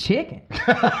 Harold's Chicken.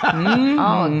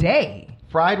 All day.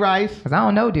 Fried rice Because I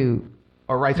don't know, dude.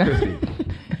 or Rice Krispies?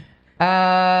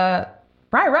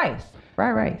 Fried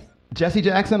rice. Jesse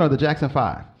Jackson or the Jackson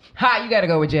 5? Ha, you got to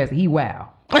go with Jesse. He wow.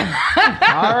 All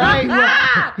right.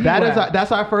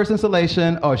 That's our first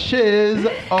installation of Shiz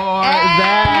or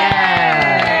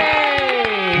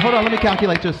That. Hold on, let me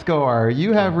calculate your score.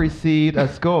 You have received a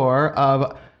score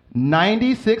of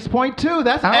 96.2.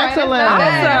 That's All right, excellent.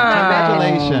 that's not bad.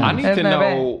 Congratulations. I need That's to not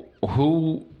know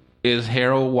who is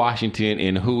Harold Washington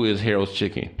and who is Harold's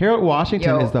Chicken. Harold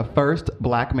Washington Yo. is the first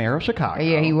black mayor of Chicago.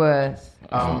 Yeah, he was.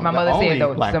 My the mother only said,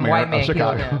 though, black some mayor white of man killed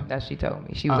Chicago. him. That she told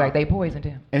me. She was like, they poisoned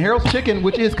him. And Harold's Chicken,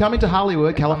 which is coming to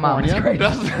Hollywood, mama's California. crazy.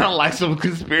 That sounds like some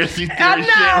conspiracy theory I know.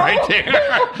 shit right there.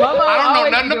 Mama I don't know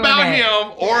always nothing doing about that. him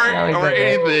Always or doing that.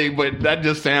 anything, but that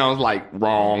just sounds like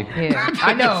wrong. Yeah, That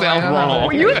I know. just sounds I know. wrong.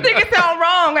 Well, you think it sound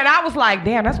wrong, and I was like,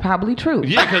 damn, that's probably true.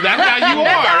 Yeah, because that's how you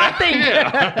That's are. how I think.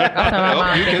 Yeah. That's how my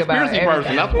mom You're a think about conspiracy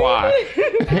person. everything. That's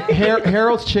why.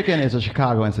 Harold's Chicken is a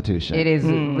Chicago institution. It is.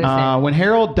 Listen, When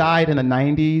Harold died in the 90s,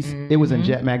 it was in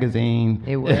Jet Magazine.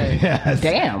 It was. Yes.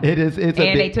 Damn. It is. It's a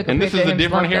and they big, took a And this picture is of a him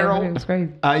different slumped over. Harold? It was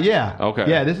crazy. yeah. Okay.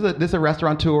 Yeah, this is a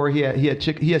restaurateur. He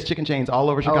has chicken chains all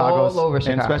over Chicago. All over And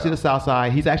Chicago. especially the South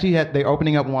Side. He's actually they're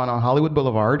opening up one on Hollywood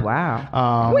Boulevard.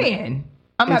 Wow. When?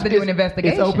 I'm going to have to do an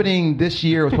investigation. It's opening this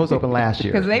year. It was supposed to open last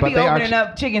year. Because they But be are opening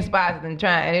up chicken spots and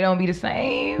they don't be the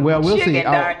same. Well, we'll chicken, see.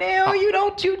 Darnell, you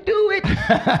do it.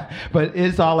 But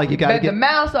it's all like you got to But get the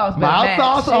mild sauce better mild match.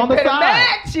 sauce on the better side.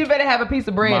 Match. You better have a piece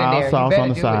of bread Mild in there. sauce on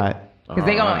the side. Because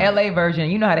they on LA version.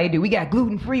 You know how they do. We got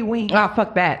gluten-free wings. Oh,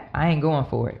 fuck that. I ain't going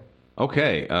for it.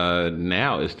 Okay,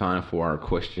 now it's time for our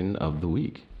question of the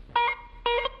week.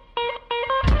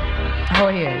 Oh,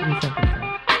 yeah. Give me something.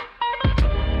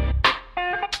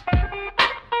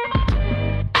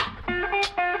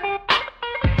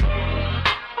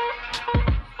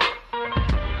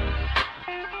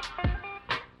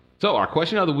 So our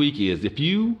question of the week is, if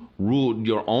you ruled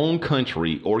your own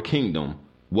country or kingdom,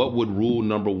 what would rule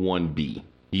number one be?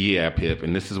 Yeah, Pip,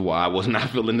 and this is why I was not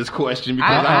feeling this question,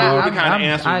 because I knew the kind of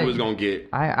answer we was going to get.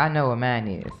 I know what mine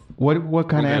is. What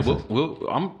kind of answer?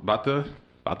 I'm about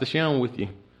to share them with you.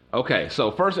 Okay,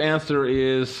 so first answer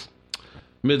is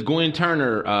Ms. Gwen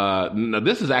Turner. No,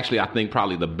 this is actually, I think,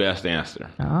 probably the best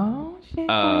answer. Oh,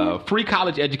 shit. Free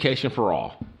college education for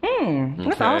all.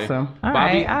 That's awesome. All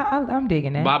right. I'm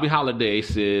digging that. Bobby Holiday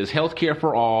says healthcare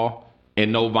for all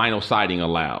and no vinyl siding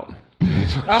allowed.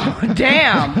 Oh,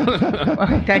 damn.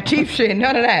 That cheap shit,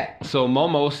 none of that. So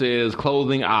Momo says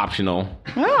clothing optional.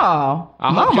 Oh,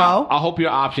 I hope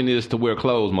your option is to wear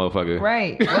clothes, motherfucker.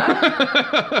 Right.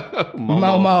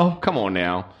 Momo. Come on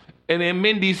now. And then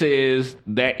Mindy says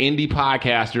that indie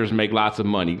podcasters make lots of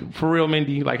money. For real,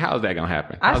 Mindy? Like, how's that going to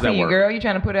happen? I How's see that you, work? girl. You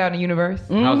trying to put it out in the universe?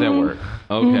 How's that work?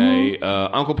 Okay.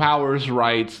 Uncle Powers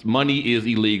writes, money is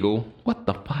illegal. What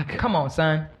the fuck? Come on,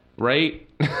 son. Right?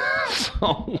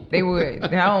 So, They would.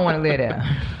 I don't want to live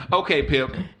there. okay,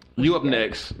 Pip. You up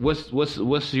next.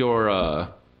 What's your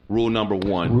rule number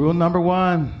one? Rule number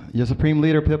one: your supreme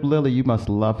leader, Pip Lilly. You must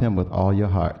love him with all your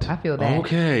heart. I feel that.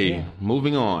 Okay, Yeah.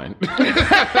 moving on.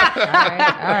 All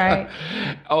right.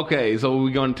 Okay, so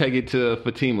we're going to take it to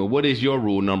Fatimah. What is your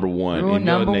rule number one Rule in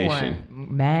your number nation?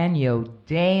 one. Man, your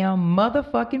damn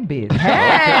motherfucking business.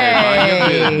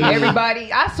 Hey!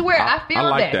 Everybody, I swear, I feel I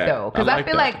like that, that. though. Because I I, like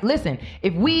feel that. like, listen,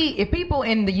 if people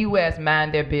in the U.S.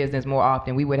 mind their business more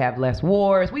often, we would have less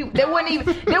wars. There wouldn't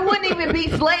even be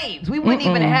slaves. We wouldn't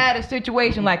even have had a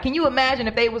situation like, can you imagine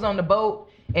if they was on the boat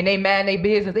and they mind their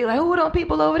business? They like, who are them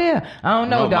people over there? I don't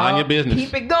know, No, dog. mind your business.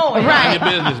 Keep it going. Mind your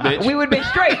business, bitch. We would have been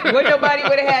straight. Nobody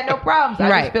would have had no problems. I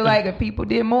Right. just feel like if people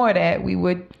did more of that, we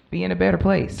would be in a better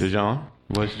place. Dijon,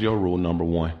 what's your rule number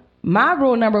one? My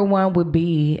rule number one would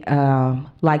be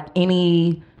like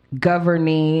any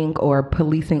governing or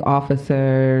policing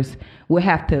officers would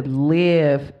have to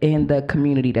live in the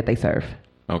community that they serve.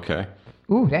 Okay.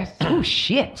 Ooh,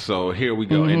 shit. So here we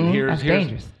go. And That's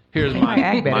dangerous. Here's They might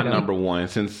act my better, though. number one.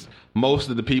 Since most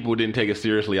of the people didn't take it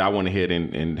seriously, I went ahead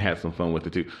and had some fun with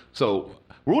it too. So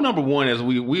rule number one is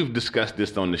we've discussed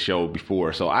this on the show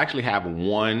before. So I actually have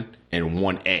 1 and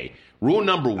 1A. Rule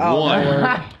number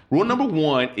one. Rule number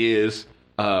one is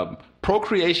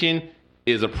procreation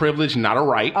is a privilege, not a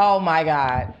right. Oh my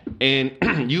God. And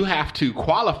you have to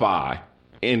qualify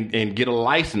and get a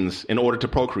license in order to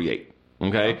procreate.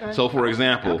 Okay. So, for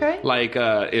example, like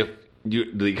if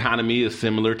the economy is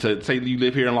similar to, say, you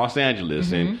live here in Los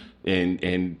Angeles and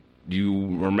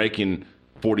you are making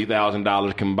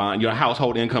 $40,000 combined, your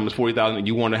household income is $40,000, and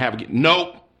you want to have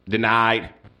nope, denied,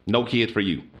 no kids for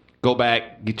you. Go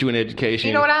back, get you an education.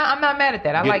 You know what? I'm not mad at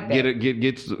that. I like that.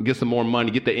 Get some more money,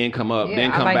 get the income up, Yeah,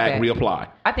 then I come like back, that. reapply.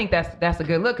 I think that's a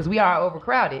good look because we are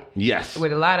overcrowded. Yes.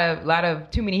 With a lot of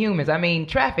too many humans. I mean,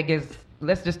 traffic is.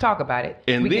 Let's just talk about it.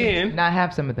 And we then can not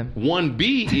have some of them.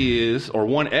 1B is, or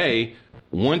 1A,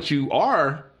 once you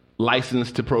are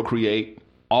licensed to procreate,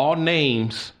 all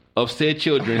names of said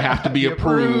children have to be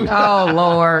approved Oh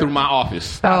Lord. through my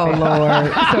office. Oh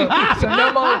Lord. So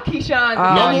no more Keyshawn.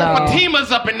 No more no.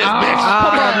 Fatimahs up in this bitch. Come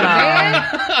on, man.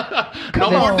 No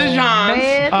more Dijons.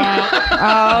 Man.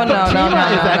 Oh no.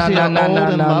 It's actually an old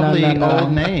and lovely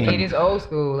old name. It is old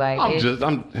school. Like It's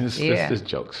jokes. It's And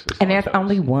all there's jokes.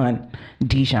 only one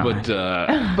Dijon. But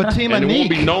Fatima and it won't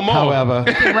be Neek, no more. however,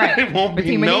 Right. It won't be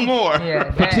Fatima no Neek. more. Yeah,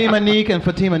 that- Fatima Neek and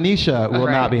Fatima Nisha will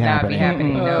Right, not be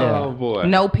happening. No. Oh boy.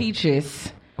 no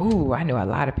peaches. Ooh, I know a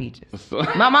lot of peaches.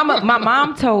 My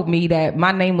mom told me that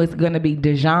my name was gonna be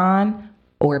Dijon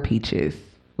or Peaches.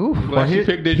 Ooh. Well, she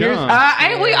picked Dijon.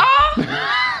 Ain't we all?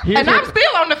 And I'm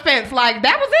still on the fence. Like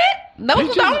that was it. Those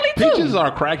were the only two. Peaches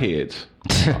are crackheads.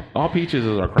 All peaches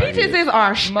are crackheads. Peaches is our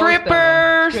Most of them.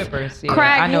 strippers, Strippers, yeah.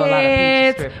 I know a lot of peaches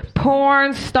crackheads, strippers.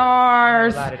 porn A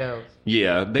stars. lot of those.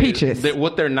 Yeah, Peaches.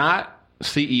 What they're not,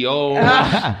 CEO.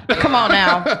 Come on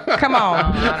now. Come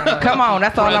on. Come on.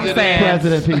 That's all I'm saying.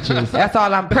 President Peaches. That's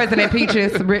all I'm President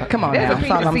Peaches. Come on There's now. a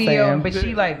That's all I'm CEO, saying. but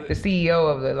she like the CEO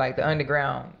of the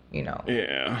underground, you know.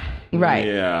 Yeah. Right.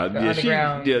 Yeah. The Yeah.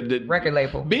 underground the record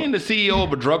label. Being the CEO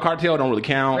of a drug cartel don't really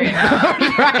count.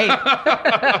 Right.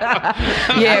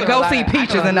 Yeah, go see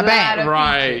Peaches in the back.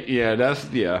 Right. Yeah. That's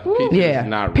Peaches Yeah. is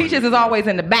not Peaches really- is always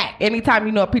in the back. Anytime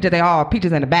you know a Peaches, they all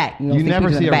Peaches in the back. You don't never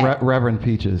Peaches see in the a back. Reverend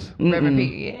Peaches. Reverend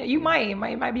Pete. Yeah, you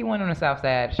might be one on the south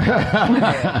side.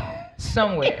 Yeah.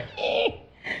 Somewhere.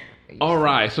 All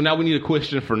right. So now we need a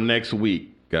question for next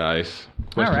week, guys.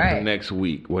 Question All right. for next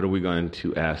week. What are we going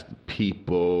to ask the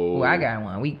people? Well, I got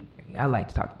one. I like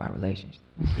to talk about relationships.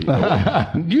 You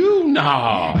no.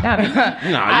 I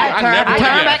never turn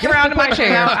guess. back around to my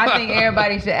chair. I think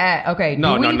everybody should ask. Okay.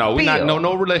 No. We We're not, feel-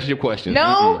 no relationship questions.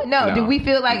 No, Mm-mm. no. Do we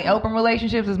feel like open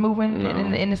relationships is moving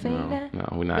in the scene now? No,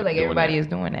 we're I not. feel like doing everybody that. is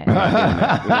doing that.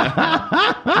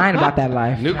 I ain't about that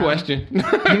life. New question. He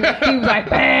was like,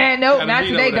 man, nope, not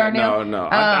today, Darnell. No.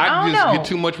 I I don't just know. get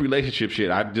too much relationship shit.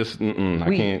 I just, I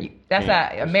can't. That's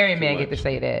can't. how a married Too man much. get to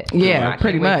say that. Yeah, I can't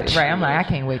pretty wait much. right. I'm like, I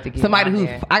can't wait to get Somebody out who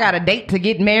there. I got a date to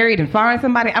get married and find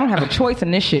somebody. I don't have a choice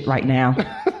in this shit right now.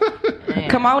 Man.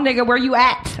 Come on, nigga, where you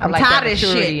at? I I'm like tired that of this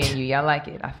maturity shit. in you. Y'all like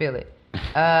it. I feel it.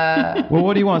 Well,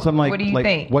 what do you want? Something like, What do you like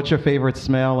think? what's your favorite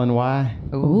smell and why?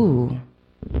 Ooh.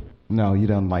 No, you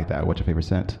don't like that. What's your favorite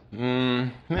scent? I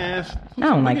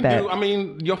don't like that. I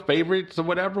mean, your favorites or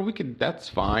whatever. That's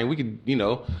fine. We could,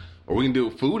 Or we can do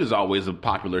food is always a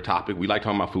popular topic. We like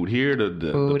talking about food here.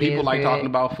 The Food people is like good. talking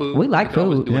about food. We like can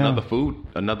always food. Do Yeah.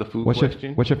 another food What's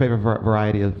question. your favorite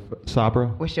variety of Sabra?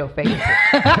 What's your favorite?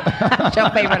 What's your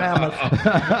favorite hummus?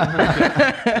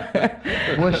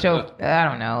 What's your? I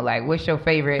don't know. Like, what's your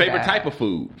favorite? Favorite type of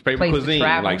food, favorite place to cuisine,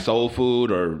 travel? like soul food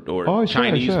or Oh, sure,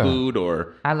 Chinese sure. food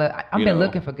or I've you been know,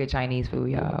 looking for good Chinese food,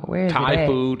 y'all. Where is it Thai at?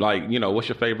 food. Like, what's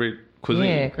your favorite cuisine?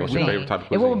 Yeah, What's cuisine. your favorite type of And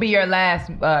cuisine? what would be your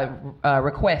last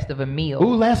request of a meal?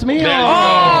 Ooh, last meal. There you go.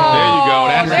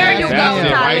 That's there it. you That's go,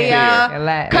 it right Taliah.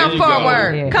 there. Come There you go.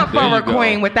 forward. Yeah. Come There you forward, go.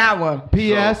 queen, with that one.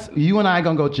 P.S. You and I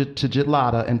gonna go to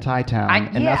Jitlada in Thai Town,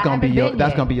 and yeah, that's I gonna be haven't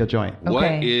been yet. your joint.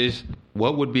 Okay.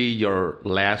 What would be your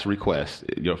last request?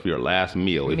 Your last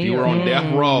meal? If you Meal. were on death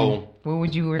row What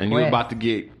would you request? and you were about to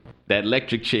get that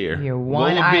electric chair, Your what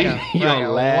one would item. be your Right,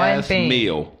 one last thing.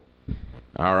 meal?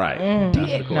 All right,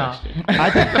 that's the question.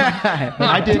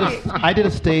 I did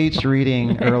a staged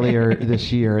reading earlier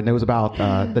this year, and it was about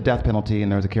the death penalty.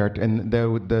 And there was a character, and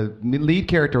the lead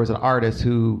character was an artist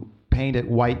who painted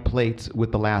white plates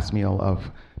with the last meal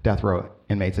of death row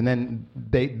inmates. And then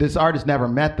this artist never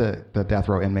met the death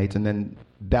row inmates, and then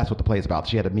that's what the play is about.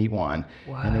 She had to meet one,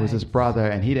 and there was this brother,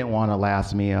 and he didn't want a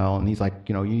last meal, and he's like,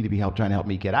 you need to be trying to help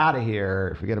me get out of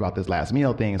here. Forget about this last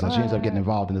meal thing. And so she ends up getting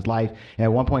involved in his life. And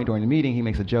at one point during the meeting, he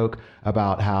makes a joke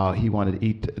about how he wanted to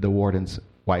eat the warden's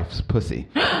wife's pussy.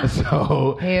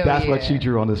 So Hell that's what yeah. she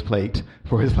drew on this plate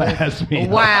for his last meal.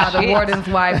 Wow, the warden's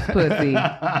wife's pussy.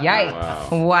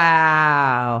 Yikes.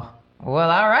 Wow.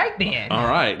 Well, all right then. All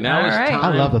right, now All it's right. time.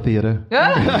 I love the theater.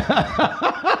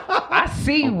 I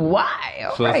see why.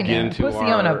 All So let's right get now. into Pussy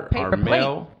on a paper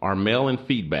plate. our mail and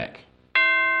feedback.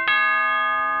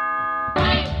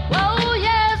 Oh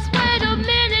yes, wait a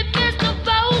minute, Mr.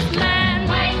 Postman.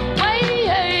 Wait,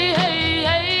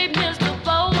 hey, Mr.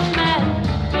 Postman.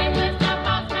 Hey, Mr.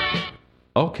 Postman.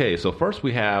 Okay, so first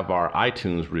we have our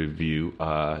iTunes review.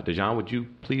 Dejan, would you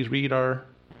please read our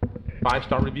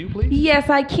 5-star review, please? Yes,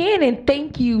 I can, and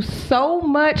thank you so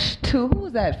much to who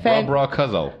was that? Bruh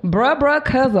Cuzzo. Bruh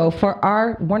Cuzzo for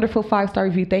our wonderful 5-star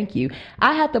review. Thank you.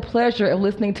 I had the pleasure of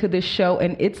listening to this show,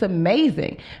 and it's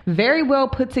amazing. Very well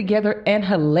put together and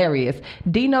hilarious.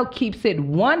 Dino keeps it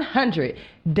 100.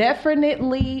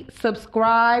 Definitely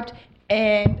subscribed,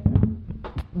 and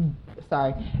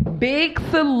big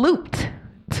salute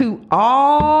to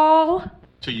all.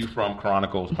 To you from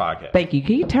Chronicles Podcast. Thank you.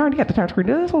 Can you have to turn screen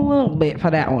just a little bit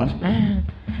for that one?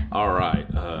 All right.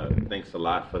 Thanks a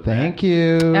lot for that. Thank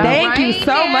you. Thank you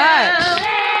so much.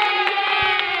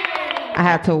 I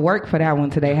had to work for that one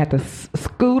today. I had to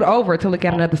scoot over to look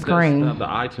at another screen. The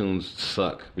iTunes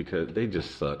suck because they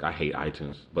just suck. I hate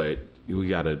iTunes, but we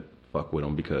gotta fuck with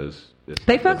them because it's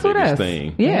They the fucks with biggest us.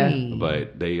 thing. Yeah.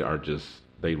 But they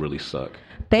really suck.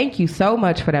 Thank you so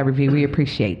much for that review. We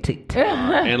appreciate it.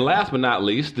 And last but not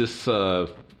least, this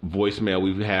voicemail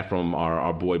we've had from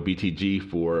our boy BTG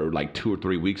for like 2 or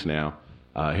 3 weeks now.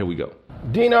 Here we go.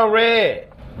 Dino Red,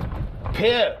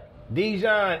 Pip,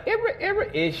 Dijon,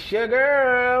 it's your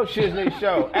girl, Shiznit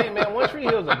Show. Hey man, One Tree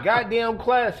Hill's a goddamn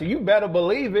classic. You better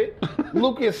believe it.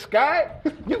 Lucas Scott,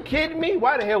 you kidding me?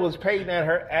 Why the hell was Peyton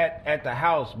at the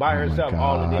house by herself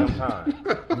all the damn time?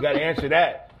 You gotta answer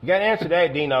that. You gotta answer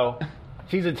that, Dino.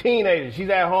 She's a teenager. She's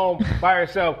at home by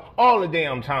herself all the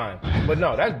damn time. But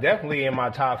no, that's definitely in my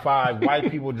top 5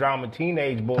 white people drama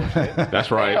teenage bullshit.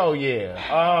 That's right. Hell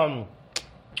yeah.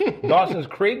 Dawson's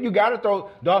Creek. You gotta throw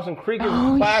Dawson's Creek is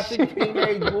a classic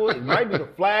teenage bullshit. It might be the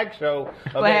flag show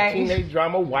of that teenage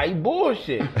drama white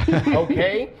bullshit.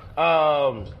 Okay.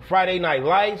 Friday Night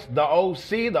Lights, The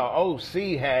OC. The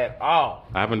OC had I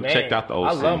haven't checked out the OC.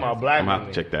 I love my black I'm gonna have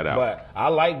women, to check that out. But I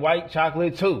like white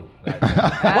chocolate too. White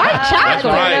chocolate?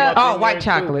 right. Oh, white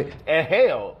chocolate. And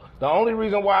hell, the only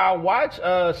reason why I watch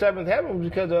Seventh Heaven was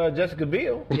because of Jessica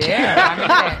Biel. Yeah, I mean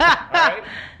that.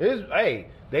 All right?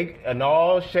 They in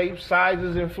all shapes,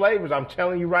 sizes, and flavors. I'm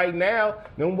telling you right now,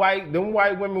 them white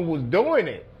women was doing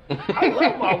it. I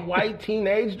love my white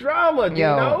teenage drama. You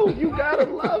know, you gotta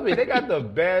love it. They got the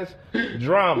best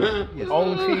drama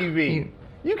on TV.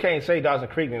 You can't say Dawson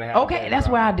Creek didn't have. Okay, that's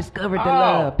where I discovered the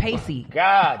love. Pacey.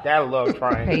 God, that love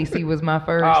triangle. Pacey was my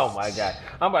first. Oh my God,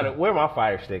 I'm about to where my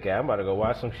fire stick at? I'm about to go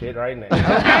watch some shit right now.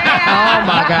 Oh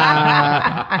my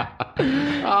God.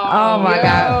 Oh my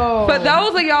God. For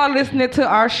those of y'all listening to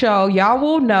our show, y'all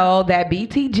will know that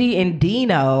BTG and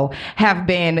Dino have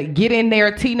been getting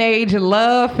their teenage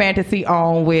love fantasy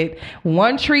on with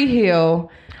One Tree Hill,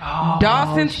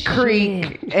 Dawson's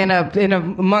Creek, and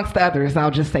amongst others.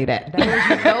 I'll just say that.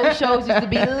 Those shows used to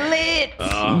be lit.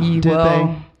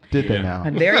 Did they now?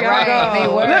 There y'all go. They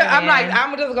were, Look, I'm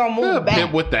man. just gonna move back.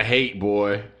 Pip with the hate,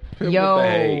 boy.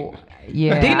 Yo.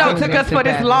 Yeah, Dino took us for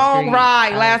this long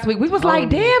ride last week. We was like,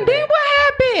 damn, what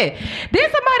happened?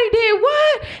 Then somebody did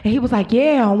what? And he was like,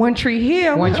 yeah, on One Tree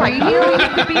Hill. One Tree Hill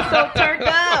used to be so turned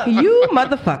up. You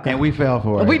motherfucker. And we fell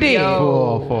for it. We did.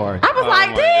 Full for it. I was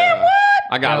like, damn, God. what?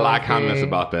 I got a lot of comments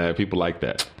about that. People like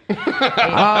that.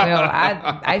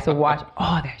 I used to watch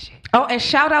all that shit. Oh, and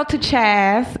shout out to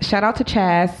Chaz.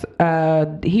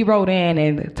 He wrote in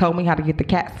and told me how to get the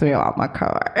cat smell out my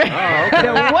car. Oh, okay.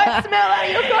 The what smell out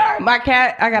of your car? My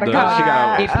cat, I got a car. She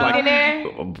got It peed in there?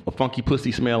 a funky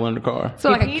pussy smell in the car.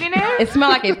 So it peed in there? It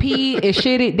smelled like it peed, it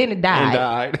shitted, then it died. And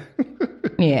died.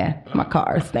 Yeah, my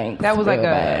car stinks. That was like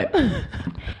bad.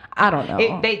 I don't know.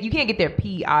 You can't get their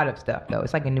pee out of stuff though.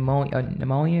 It's like a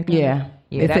pneumonia. Yeah.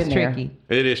 Yeah, It's that's in there. tricky.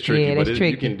 It is tricky, Yeah, but that's you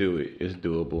tricky. can do it. It's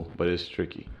doable, but it's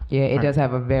tricky. Yeah, it does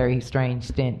have a very strange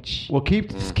stench. Well,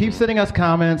 keep sending us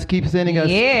comments. Keep sending us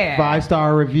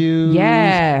 5-star reviews.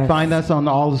 Yes. Find us on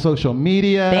all the social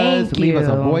medias. Thank Leave us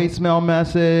a you. voicemail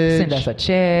message. Send us a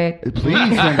check.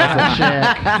 Please send us a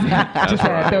check. Just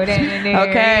throw that in there.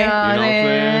 Okay. You know what I'm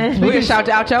saying? We can shout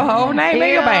out your whole name in You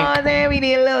your know what I'm bank. saying? We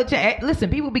need a little check. Listen,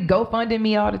 people be GoFunding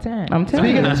me all the time. I'm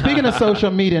telling you. Speaking of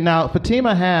social media, now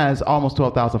Fatimah has almost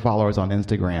 12,000 followers on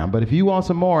Instagram. But if you want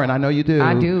some more, and I know you do,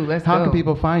 I do. Let's how go. can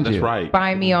people find you? That's right.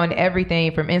 Find me on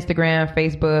everything from Instagram,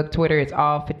 Facebook, Twitter. It's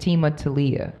all Fatimah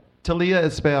Taliah. Taliah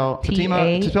is spelled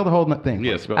Fatimah. Spell the whole thing.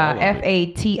 Yeah, spell all of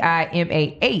it. Fatimah.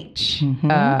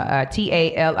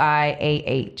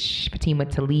 Taliah.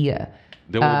 Fatimah Taliah.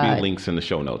 There will be links in the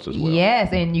show notes as well. Yes,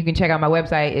 and you can check out my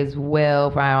website as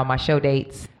well for all my show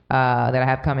dates that I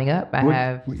have coming up.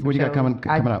 What you got coming up?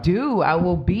 I do. I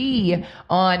will be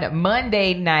on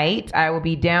Monday night. I will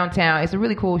be downtown. It's a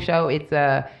really cool show. It's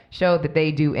a show that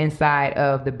they do inside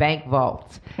of the bank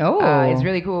vault. Oh. It's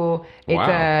really cool. It's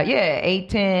Wow.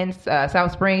 810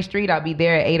 South Spring Street. I'll be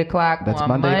there at 8 o'clock That's on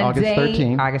Monday, August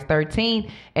 13th. August 13th.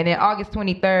 And then August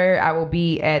 23rd, I will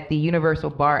be at the Universal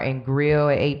Bar and Grill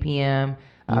at 8 p.m.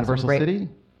 Universal City?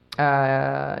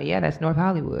 Yeah, that's North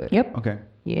Hollywood. Yep. Okay.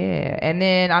 Yeah. And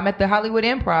then I'm at the Hollywood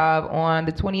Improv on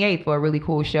the 28th for a really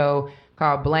cool show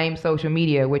called Blame Social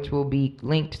Media, which will be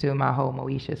linked to my whole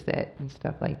Moesha set and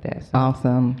stuff like that. So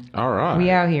Awesome. All right. we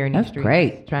out here in the That's streets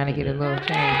great. trying to get a little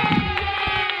change.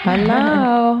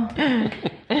 Hello.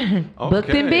 Booked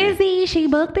Okay. and busy. She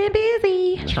booked and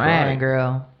busy. Trying, right.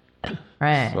 girl.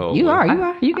 Trying. So, You are.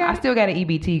 You I got it. still got an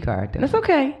EBT card though. That's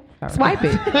okay. Swipe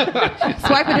it.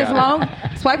 Swipe it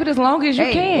as long as you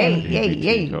can.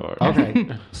 Hey. Okay.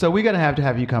 So we're going to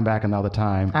have you come back another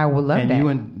time. I would love and that. you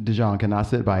and Dijon cannot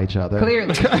sit by each other.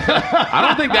 Clearly. I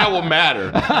don't think that will matter.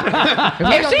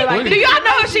 Do y'all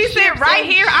know if she sit right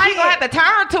here, I ain't gonna have to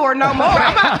turn to her no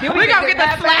more. We gonna get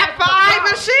the slap five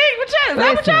and shit. Is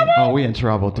that what y'all want? Oh, we in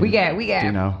trouble. We got.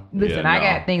 Dino. Listen, Yeah, I no.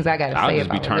 got things I got to I'll say just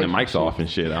be about turning mics off and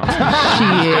shit. Shit.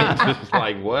 Just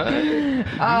like, what? Oh,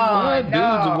 What,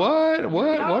 no. dudes? What?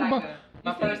 What about?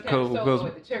 My first Cool, time goes-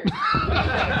 solo at the church.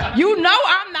 You know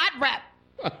I'm not rap.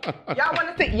 Y'all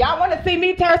want to see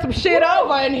me turn some shit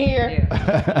over in here?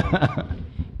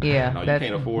 Yeah. No, you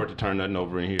can't afford to turn nothing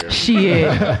over in here. Shit.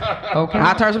 Okay.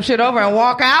 I'll turn some shit over and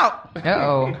walk out.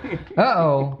 Uh-oh.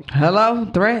 Hello,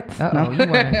 threats.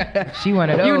 Uh-oh. She one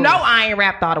of those. You know I ain't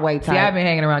rapped all the way tight. See, I've been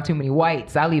hanging around too many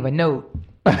whites. I leave a note.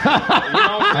 You know what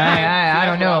I'm saying? I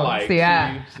don't That's what know. like. See,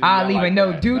 I'll leave a like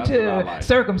note that. due That's what I to like.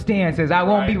 circumstances. I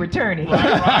won't be Right. returning.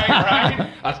 Right.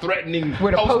 A threatening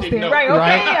With a post-it post-it note. right?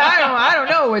 Okay, yeah, I don't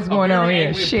know what's going on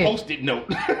here. Shit. Post-it note.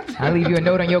 I leave you a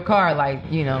note on your car, like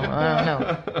I don't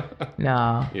know.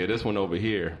 Nah. Yeah, this one over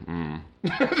here.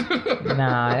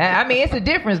 I mean, it's a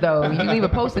difference though. You leave a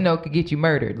post-it note could get you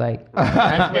murdered. Like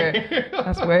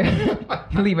that's where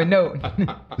you leave a note.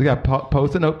 We got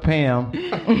Post-it Note Pam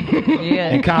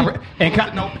Yeah.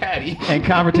 and No Patty. and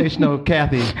Conversational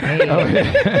Kathy.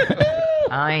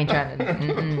 I ain't trying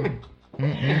to.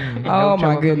 Oh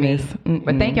my goodness.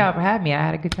 But thank y'all for having me. I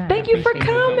had a good time. Thank you for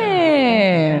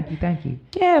coming. Thank you.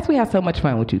 Yes, we had so much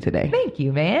fun with you today. Thank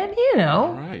you, man.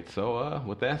 All right. So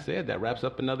with that said, that wraps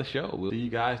up another show. We'll see you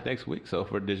guys next week. So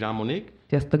for Dijon Monique,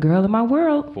 Just the girl in my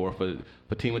world. for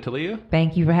Fatimah Taliah,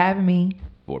 Thank you for having me.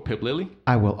 for Pip Lily,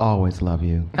 I will always love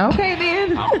you. Okay,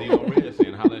 then. I'm Dino Red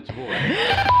saying holla at your boy.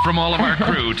 From all of our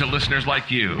crew to listeners like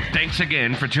you, thanks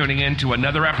again for tuning in to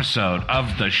another episode of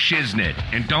The Shiznit.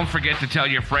 And don't forget to tell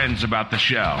your friends about the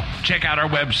show. Check out our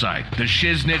website,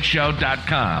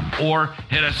 theshiznitshow.com, or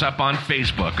hit us up on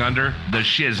Facebook under The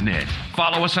Shiznit.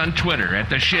 Follow us on Twitter at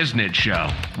The Shiznit Show.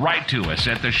 Write to us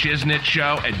at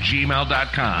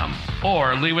theshiznitshow@gmail.com,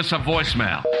 or leave us a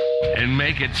voicemail and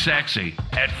make it sexy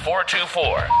at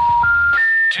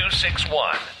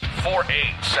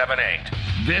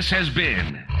 424-261-4878. This has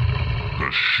been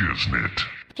Shiznit.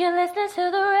 You're listening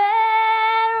to the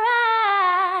Red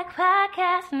Rock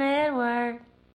Podcast Network.